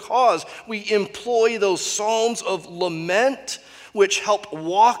 whatever the cause, we employ those psalms of lament, which help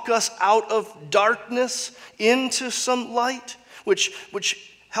walk us out of darkness into some light, which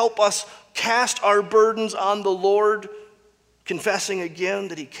help us cast our burdens on the Lord, confessing again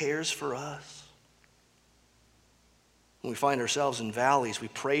that he cares for us. When we find ourselves in valleys, we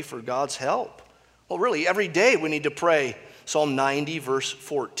pray for God's help. Well, really, every day we need to pray. Psalm 90, verse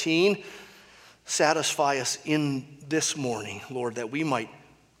 14, satisfy us in this morning, Lord, that we might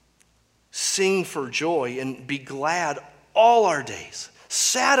sing for joy and be glad all our days.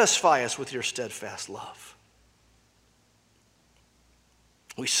 Satisfy us with your steadfast love.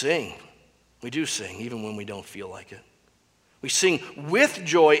 We sing. We do sing, even when we don't feel like it. We sing with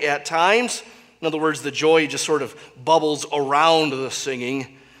joy at times. In other words, the joy just sort of bubbles around the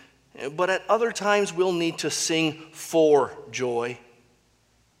singing. But at other times, we'll need to sing for joy.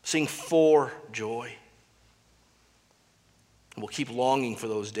 Sing for joy. We'll keep longing for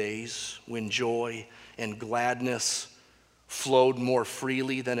those days when joy and gladness flowed more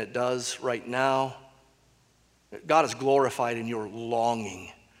freely than it does right now. God is glorified in your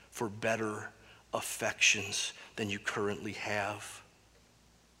longing for better affections than you currently have.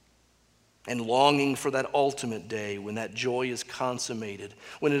 And longing for that ultimate day when that joy is consummated,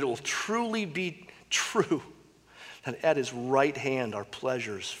 when it will truly be true that at his right hand are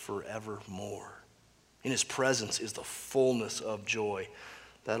pleasures forevermore. In his presence is the fullness of joy.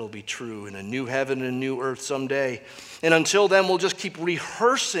 That'll be true in a new heaven and a new earth someday. And until then, we'll just keep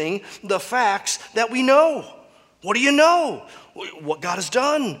rehearsing the facts that we know. What do you know? What God has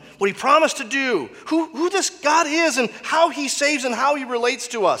done, what he promised to do, who this God is and how he saves and how he relates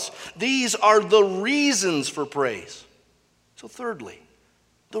to us. These are the reasons for praise. So thirdly,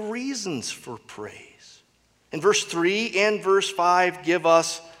 the reasons for praise. And verse 3 and verse 5 give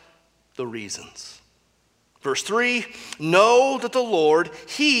us the reasons. Verse 3, know that the Lord,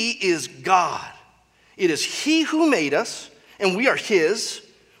 he is God. It is he who made us, and we are his.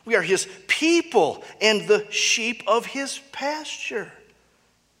 We are his people and the sheep of his pasture.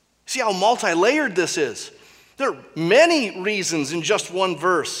 See how multi-layered this is. There are many reasons in just one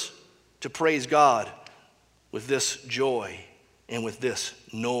verse to praise God with this joy and with this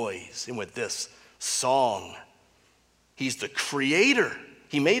noise and with this song. He's the creator.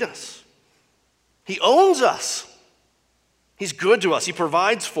 He made us. He owns us. He's good to us. He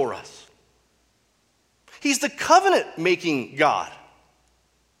provides for us. He's the covenant-making God.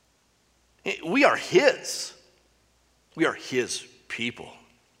 We are his. We are his people.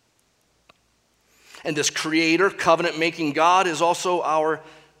 And this creator, covenant-making God is also our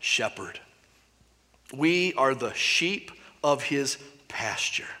shepherd. We are the sheep of his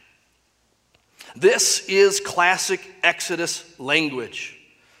pasture. This is classic Exodus language.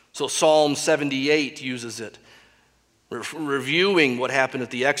 So Psalm 78 uses it. Reviewing what happened at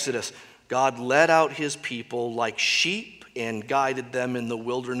the Exodus, God led out his people like sheep and guided them in the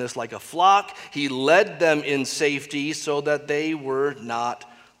wilderness like a flock. He led them in safety so that they were not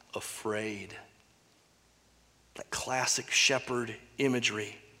afraid. That classic shepherd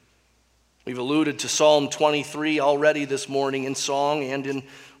imagery. We've alluded to Psalm 23 already this morning in song and in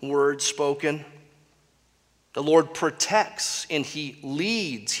words spoken. The Lord protects and he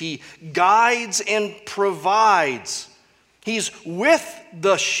leads. He guides and provides. He's with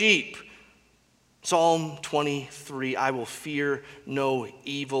the sheep. Psalm 23, I will fear no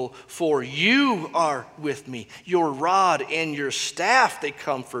evil, for you are with me. Your rod and your staff, they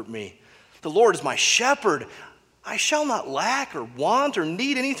comfort me. The Lord is my shepherd. I shall not lack or want or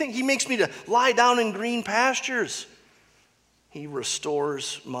need anything. He makes me to lie down in green pastures. He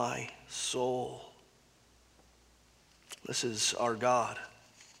restores my soul. This is our God.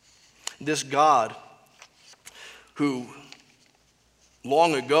 This God who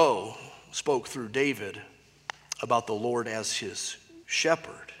long ago spoke through David about the Lord as his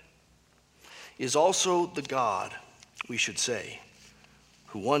shepherd is also the God, we should say,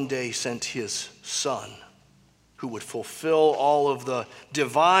 who one day sent his Son, who would fulfill all of the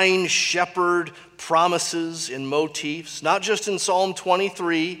divine shepherd promises and motifs, not just in Psalm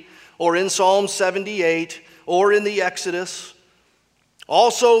 23 or in Psalm 78 or in the Exodus.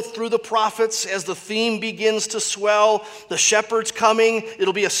 Also through the prophets, as the theme begins to swell, the shepherd's coming,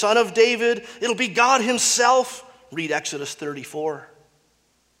 it'll be a son of David, it'll be God himself. Read Exodus 34.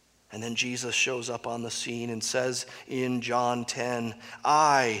 And then Jesus shows up on the scene and says in John 10,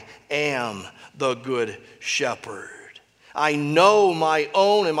 I am the good shepherd. I know my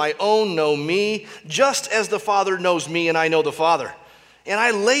own and my own know me, just as the Father knows me and I know the Father. And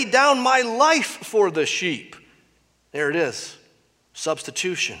I lay down my life for the sheep. There it is.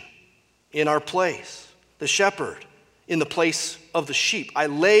 Substitution in our place. The shepherd in the place of the sheep. I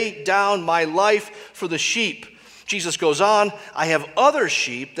lay down my life for the sheep. Jesus goes on, I have other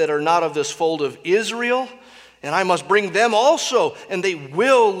sheep that are not of this fold of Israel, and I must bring them also, and they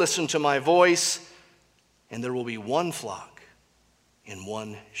will listen to my voice, and there will be one flock and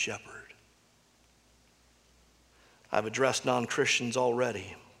one shepherd. I've addressed non-Christians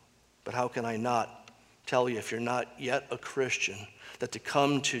already, but how can I not tell you, if you're not yet a Christian, that to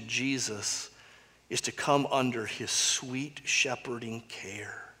come to Jesus is to come under his sweet shepherding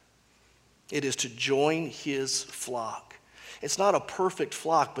care. It is to join his flock. It's not a perfect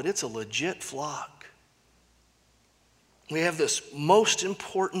flock, but it's a legit flock. We have this most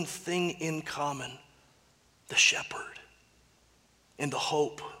important thing in common, the shepherd, and the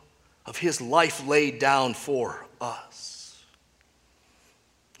hope of his life laid down for us.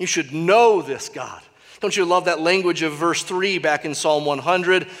 You should know this God. Don't you love that language of verse 3 back in Psalm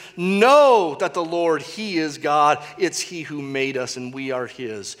 100? Know that the Lord, he is God. It's he who made us and we are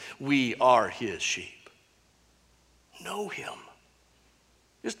his. We are his sheep. Know him.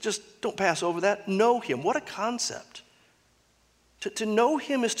 Just don't pass over that. Know him. What a concept. To know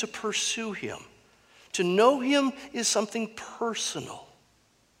him is to pursue him. To know him is something personal.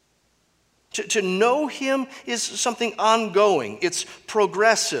 To know him is something ongoing. It's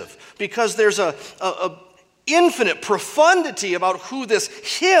progressive because there's a infinite profundity about who this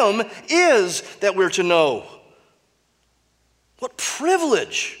him is that we're to know. What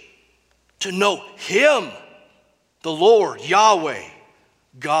privilege to know him, the Lord, Yahweh,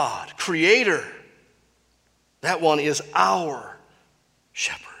 God, Creator. That one is our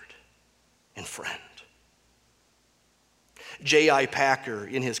shepherd and friend. J.I. Packer,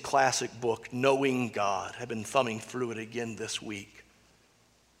 in his classic book, Knowing God, I've been thumbing through it again this week.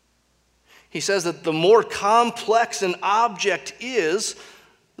 He says that the more complex an object is,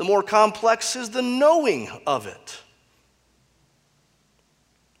 the more complex is the knowing of it.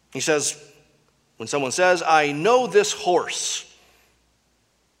 He says, when someone says, I know this horse,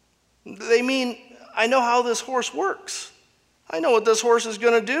 they mean, I know how this horse works. I know what this horse is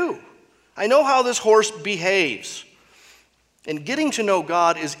going to do. I know how this horse behaves. And getting to know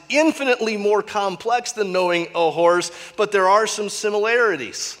God is infinitely more complex than knowing a horse, but there are some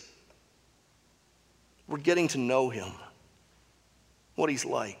similarities. We're getting to know him, what he's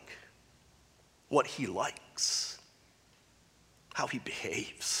like, what he likes, how he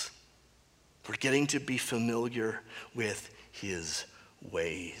behaves. We're getting to be familiar with his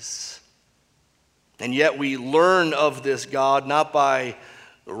ways. And yet we learn of this God not by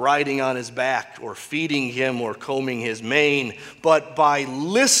riding on his back or feeding him or combing his mane, but by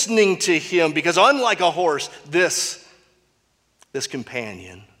listening to him, because unlike a horse, this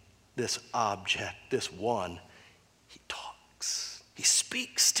companion, this object, this one, he talks. He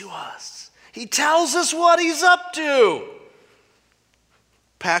speaks to us. He tells us what he's up to.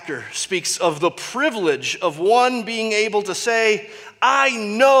 Packer speaks of the privilege of one being able to say, I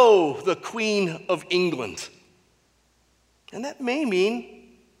know the Queen of England. And that may mean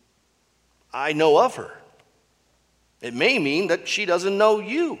I know of her. It may mean that she doesn't know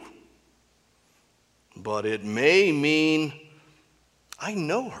you. But it may mean I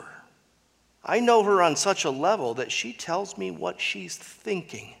know her. I know her on such a level that she tells me what she's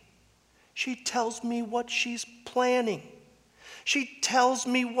thinking. She tells me what she's planning. She tells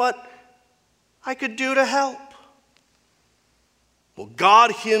me what I could do to help. Well,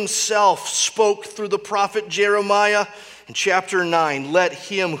 God himself spoke through the prophet Jeremiah in chapter 9. Let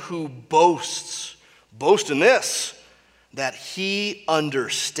him who boasts boast in this, that he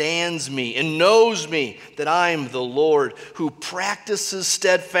understands me and knows me, that I'm the Lord who practices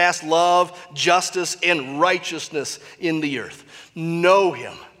steadfast love, justice, and righteousness in the earth. Know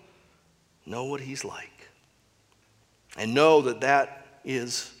him. Know what he's like. And know that that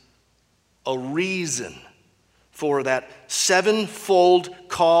is a reason for that sevenfold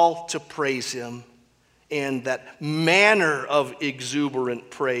call to praise him and that manner of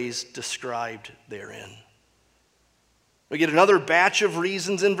exuberant praise described therein. We get another batch of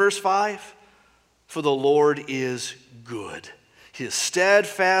reasons in verse 5. For the Lord is good. His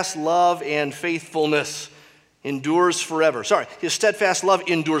steadfast love and faithfulness endures forever. His steadfast love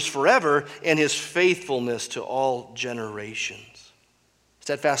endures forever, and his faithfulness to all generations.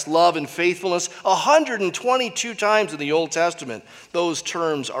 Steadfast love and faithfulness, 122 times in the Old Testament, those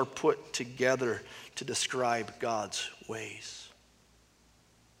terms are put together to describe God's ways.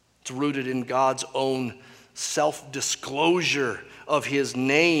 It's rooted in God's own self-disclosure of his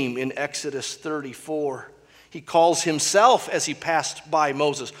name in Exodus 34. He calls himself, as he passed by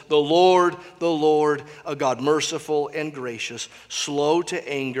Moses, the Lord, a God merciful and gracious, slow to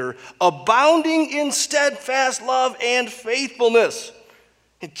anger, abounding in steadfast love and faithfulness,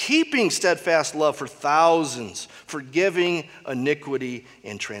 and keeping steadfast love for thousands, forgiving iniquity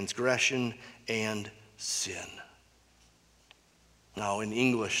and transgression and sin. Now, in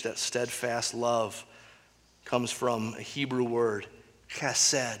English, that steadfast love comes from a Hebrew word,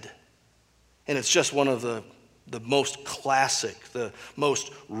 chesed. And it's just one of the most classic, the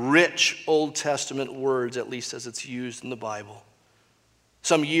most rich Old Testament words, at least as it's used in the Bible.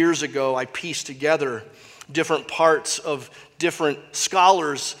 Some years ago, I pieced together different parts of different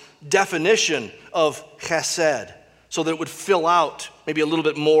scholars' definition of chesed so that it would fill out maybe a little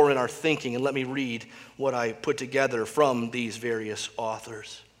bit more in our thinking. And let me read what I put together from these various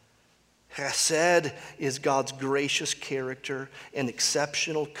authors. Chesed is God's gracious character and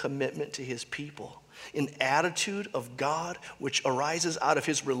exceptional commitment to his people, an attitude of God which arises out of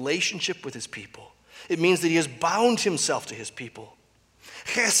his relationship with his people. It means that he has bound himself to his people.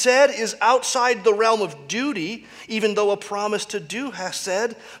 Chesed is outside the realm of duty, even though a promise to do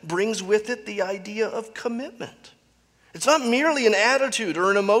chesed brings with it the idea of commitment. It's not merely an attitude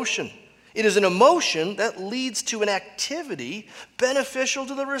or an emotion. It is an emotion that leads to an activity beneficial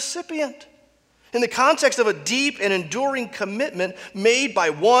to the recipient. In the context of a deep and enduring commitment made by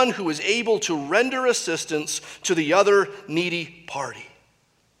one who is able to render assistance to the other needy party.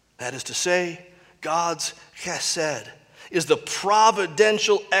 That is to say, God's chesed is the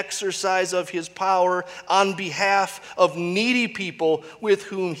providential exercise of his power on behalf of needy people with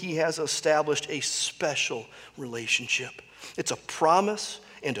whom he has established a special relationship. It's a promise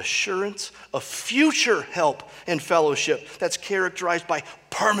and assurance of future help and fellowship that's characterized by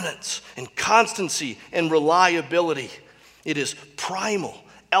permanence and constancy and reliability. It is primal,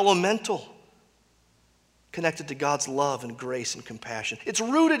 elemental, connected to God's love and grace and compassion. It's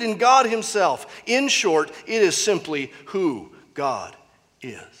rooted in God himself. In short, it is simply who God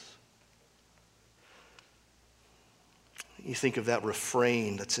is. You think of that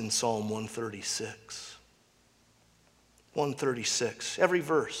refrain that's in Psalm 136. 136, every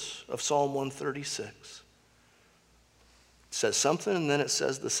verse of Psalm 136 says something and then it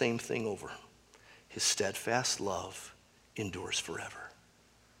says the same thing over. His steadfast love endures forever.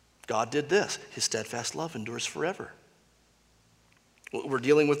 God did this. His steadfast love endures forever. We're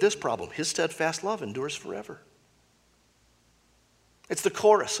dealing with this problem. His steadfast love endures forever. It's the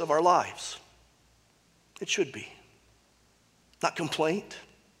chorus of our lives. It should be. Not complaint,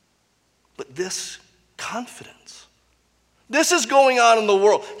 but this confidence. This is going on in the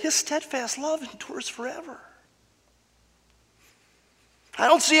world. His steadfast love endures forever. I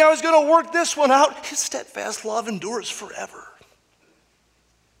don't see how he's going to work this one out. His steadfast love endures forever.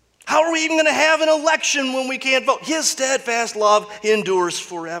 How are we even going to have an election when we can't vote? His steadfast love endures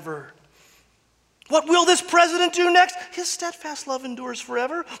forever. What will this president do next? His steadfast love endures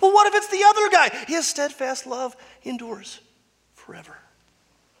forever. Well, what if it's the other guy? His steadfast love endures forever.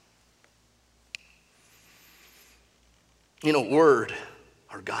 In a word,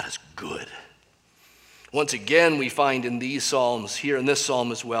 our God is good. Once again, we find in these Psalms, here in this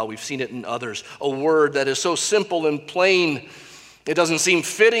Psalm as well, we've seen it in others, a word that is so simple and plain, it doesn't seem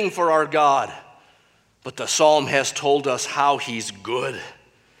fitting for our God. But the Psalm has told us how he's good.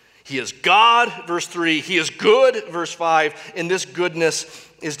 He is God, verse 3. He is good, verse 5. And this goodness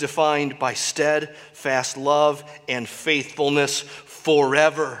is defined by steadfast love and faithfulness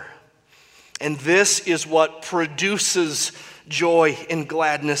forever. And this is what produces joy and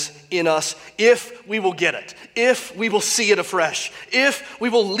gladness in us if we will get it, if we will see it afresh, if we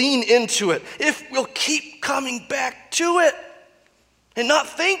will lean into it, if we'll keep coming back to it. And not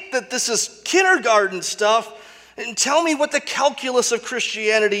think that this is kindergarten stuff and tell me what the calculus of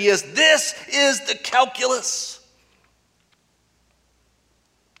Christianity is. This is the calculus.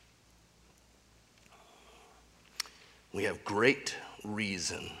 We have great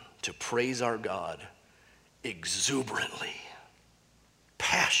reason to praise our God exuberantly,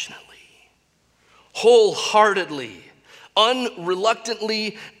 passionately, wholeheartedly,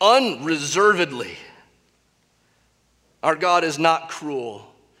 unreluctantly, unreservedly. Our God is not cruel,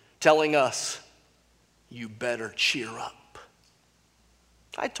 telling us, you better cheer up.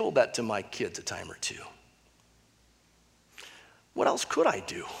 I told that to my kids a time or two. What else could I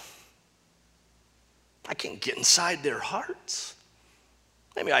do? I can't get inside their hearts.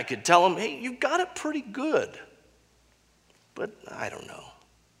 Maybe I could tell them, hey, you got it pretty good. But I don't know.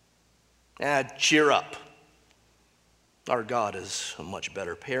 Cheer up. Our God is a much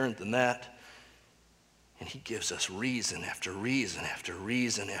better parent than that. And he gives us reason after reason after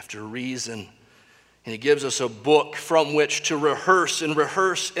reason after reason. And he gives us a book from which to rehearse and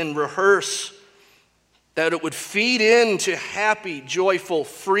rehearse and rehearse, that it would feed into happy, joyful,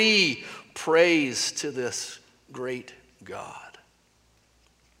 free praise to this great God.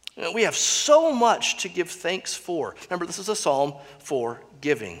 We have so much to give thanks for. Remember, this is a psalm for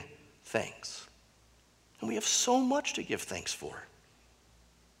giving thanks. And we have so much to give thanks for.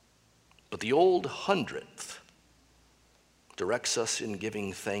 But the old 100th directs us in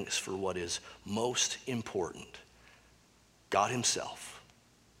giving thanks for what is most important. God himself,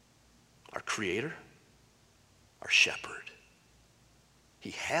 our creator, our shepherd.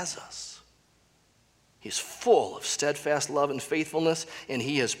 He has us. He's full of steadfast love and faithfulness, and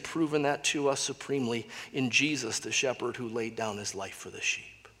he has proven that to us supremely in Jesus, the shepherd who laid down his life for the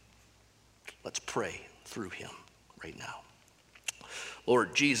sheep. Let's pray through him right now.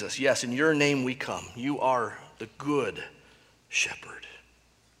 Lord Jesus, yes, in your name we come. You are the good shepherd.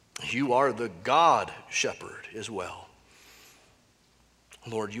 You are the God shepherd as well.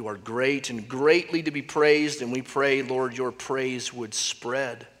 Lord, you are great and greatly to be praised, and we pray, Lord, your praise would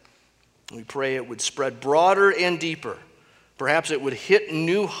spread. We pray it would spread broader and deeper. Perhaps it would hit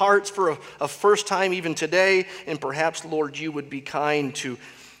new hearts for a first time even today, and perhaps, Lord, you would be kind to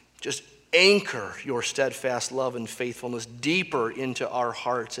just anchor your steadfast love and faithfulness deeper into our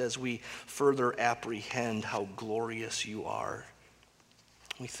hearts as we further apprehend how glorious you are.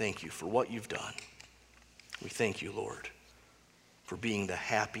 We thank you for what you've done. We thank you, Lord, for being the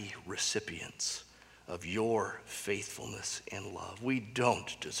happy recipients of your faithfulness and love. We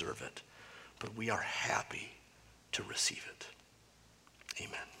don't deserve it, but we are happy to receive it.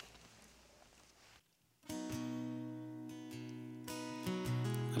 Amen.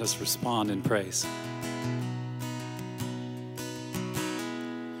 Let us respond in praise.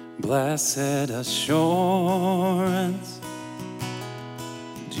 Blessed assurance,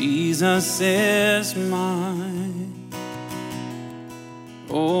 Jesus is mine.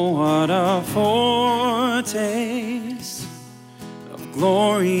 Oh, what a foretaste of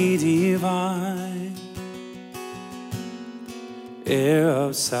glory divine, heir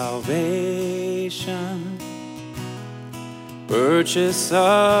of salvation, purchase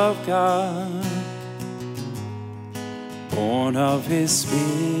of God, born of his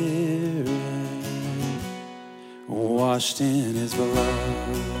Spirit, washed in his blood.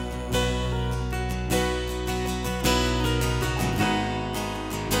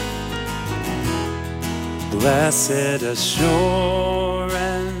 Blessed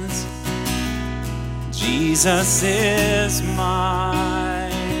assurance, Jesus is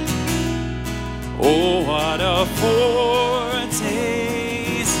mine. Oh, what a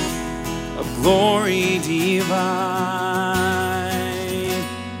foretaste of glory divine,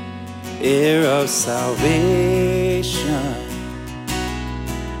 heir of salvation,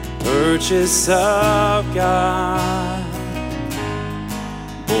 purchase of God,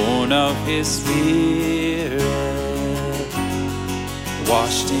 born of his Spirit,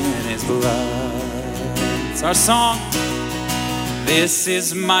 washed in his blood. It's our song. This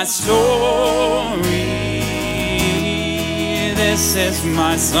is my story, this is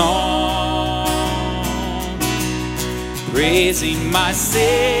my song, praising my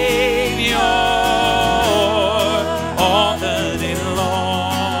Savior all the day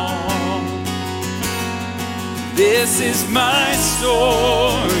long. This is my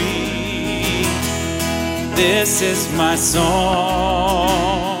story, this is my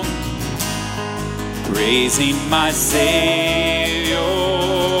song, praising my Savior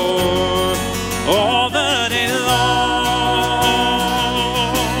all the day long.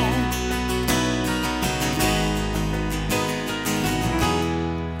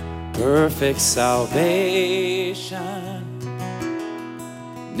 Perfect salvation,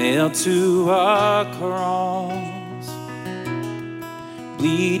 nailed to a cross,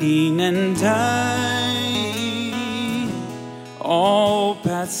 bleeding and dying, all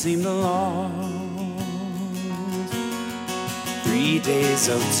paths seemed lost. 3 days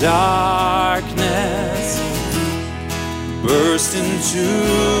of darkness burst into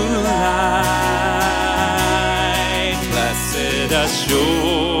light. Blessed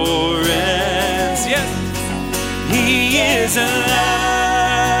assurance, yes, he is alive.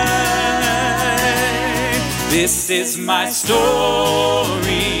 This is my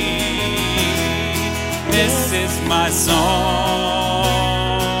story, this is my song,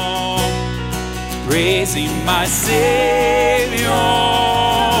 praising my Savior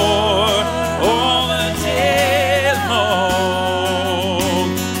all the day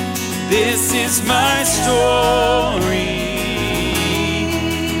long. This is my story,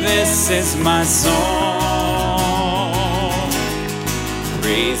 this is my song,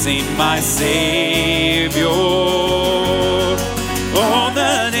 praising my Savior all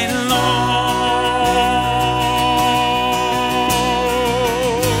the day long.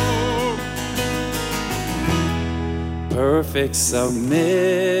 Perfect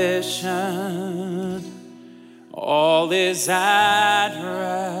submission, all is at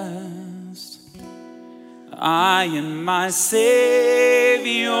rest. I and my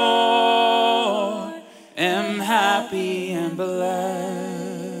Savior am happy and blessed,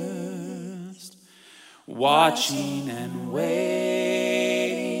 watching and waiting,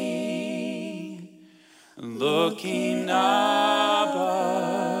 looking above,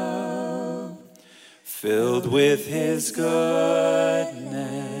 filled with his goodness,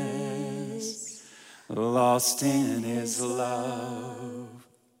 lost in his love.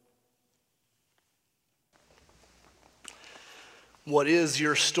 What is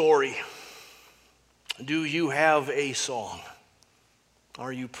your story? Do you have a song?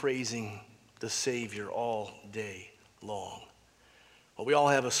 Are you praising the Savior all day long? Well, we all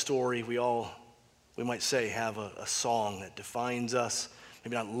have a story. We might say, have a song that defines us.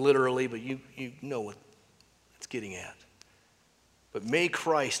 Maybe not literally, but you know what it's getting at. But may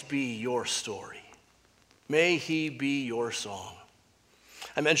Christ be your story. May he be your song.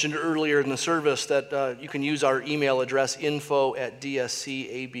 I mentioned earlier in the service that you can use our email address,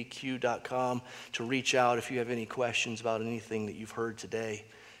 info@dscabq.com, to reach out if you have any questions about anything that you've heard today.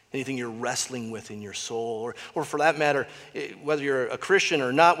 anything you're wrestling with in your soul, or for that matter, whether you're a Christian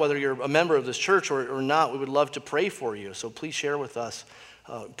or not, whether you're a member of this church or not, we would love to pray for you. So please share with us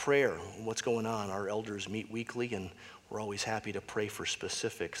prayer, what's going on. Our elders meet weekly, and we're always happy to pray for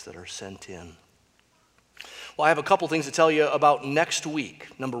specifics that are sent in. Well, I have a couple things to tell you about next week.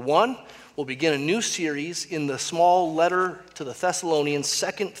 Number one, we'll begin a new series in the small letter to the Thessalonians,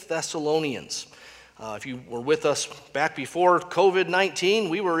 2 Thessalonians. If you were with us back before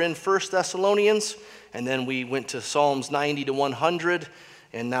COVID-19, we were in 1 Thessalonians, and then we went to Psalms 90 to 100,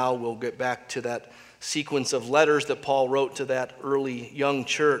 and now we'll get back to that sequence of letters that Paul wrote to that early young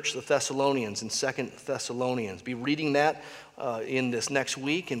church, the Thessalonians, in 2 Thessalonians. Be reading that in this next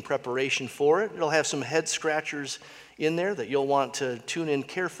week in preparation for it. It'll have some head scratchers in there that you'll want to tune in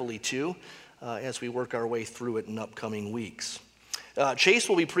carefully to as we work our way through it in upcoming weeks. Chase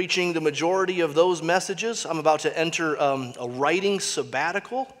will be preaching the majority of those messages. I'm about to enter a writing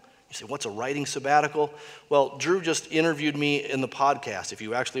sabbatical. You say, what's a writing sabbatical? Well, Drew just interviewed me in the podcast. If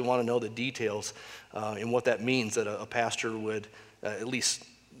you actually want to know the details and what that means, that a pastor would at least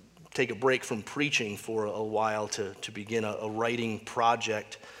take a break from preaching for a while to begin a writing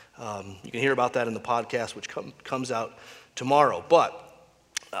project. You can hear about that in the podcast, which comes out tomorrow. But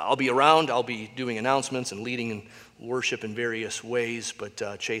I'll be around. I'll be doing announcements and leading in worship in various ways,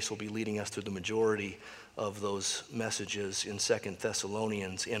 but Chase will be leading us through the majority of those messages in 2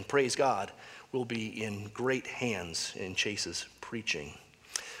 Thessalonians. And praise God, we'll be in great hands in Chase's preaching.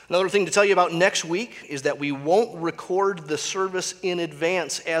 Another thing to tell you about next week is that we won't record the service in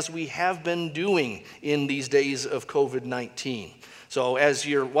advance as we have been doing in these days of COVID-19. So as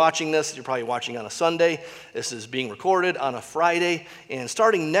you're watching this, you're probably watching on a Sunday. This is being recorded on a Friday. And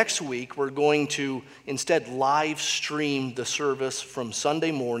starting next week, we're going to instead live stream the service from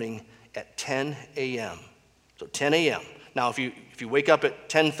Sunday morning at 10 a.m. So 10 a.m. Now, if you wake up at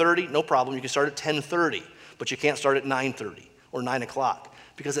 10:30, no problem. You can start at 10:30, but you can't start at 9:30 or 9 o'clock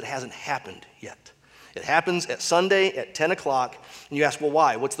because it hasn't happened yet. It happens at Sunday at 10 o'clock, and you ask, well,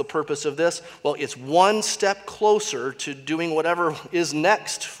 why? What's the purpose of this? Well, it's one step closer to doing whatever is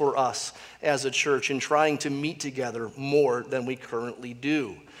next for us as a church in trying to meet together more than we currently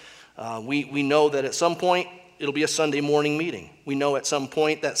do. We know that at some point it'll be a Sunday morning meeting. We know at some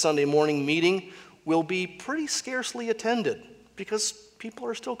point that Sunday morning meeting will be pretty scarcely attended because people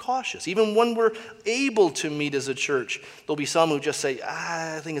are still cautious. Even when we're able to meet as a church, there'll be some who just say,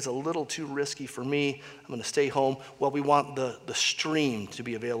 I think it's a little too risky for me. I'm going to stay home. Well, we want the stream to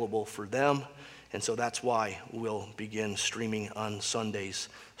be available for them. And so that's why we'll begin streaming on Sundays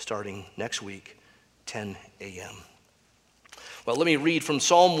starting next week, 10 a.m. Well, let me read from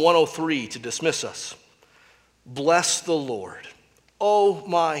Psalm 103 to dismiss us. Bless the Lord, O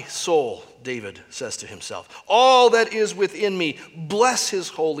my soul, David says to himself. All that is within me, bless his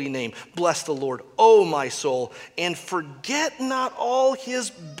holy name. Bless the Lord, O my soul, and forget not all his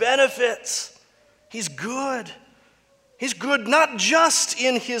benefits. He's good. He's good not just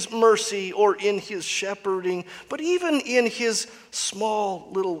in his mercy or in his shepherding, but even in his small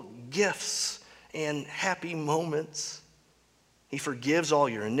little gifts and happy moments. He forgives all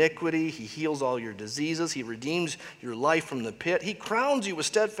your iniquity. He heals all your diseases. He redeems your life from the pit. He crowns you with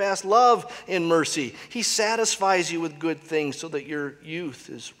steadfast love and mercy. He satisfies you with good things so that your youth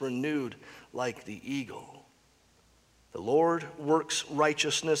is renewed like the eagle. The Lord works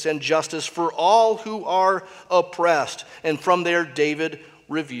righteousness and justice for all who are oppressed. And from there, David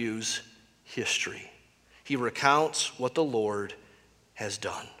reviews history. He recounts what the Lord has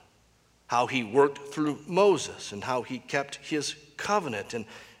done. How he worked through Moses and how he kept his covenant and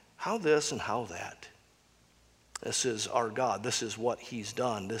how this and how that. This is our God. This is what he's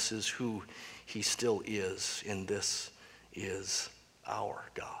done. This is who he still is. And this is our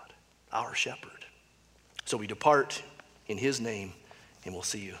God, our shepherd. So we depart in his name, and we'll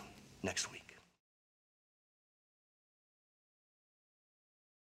see you next week.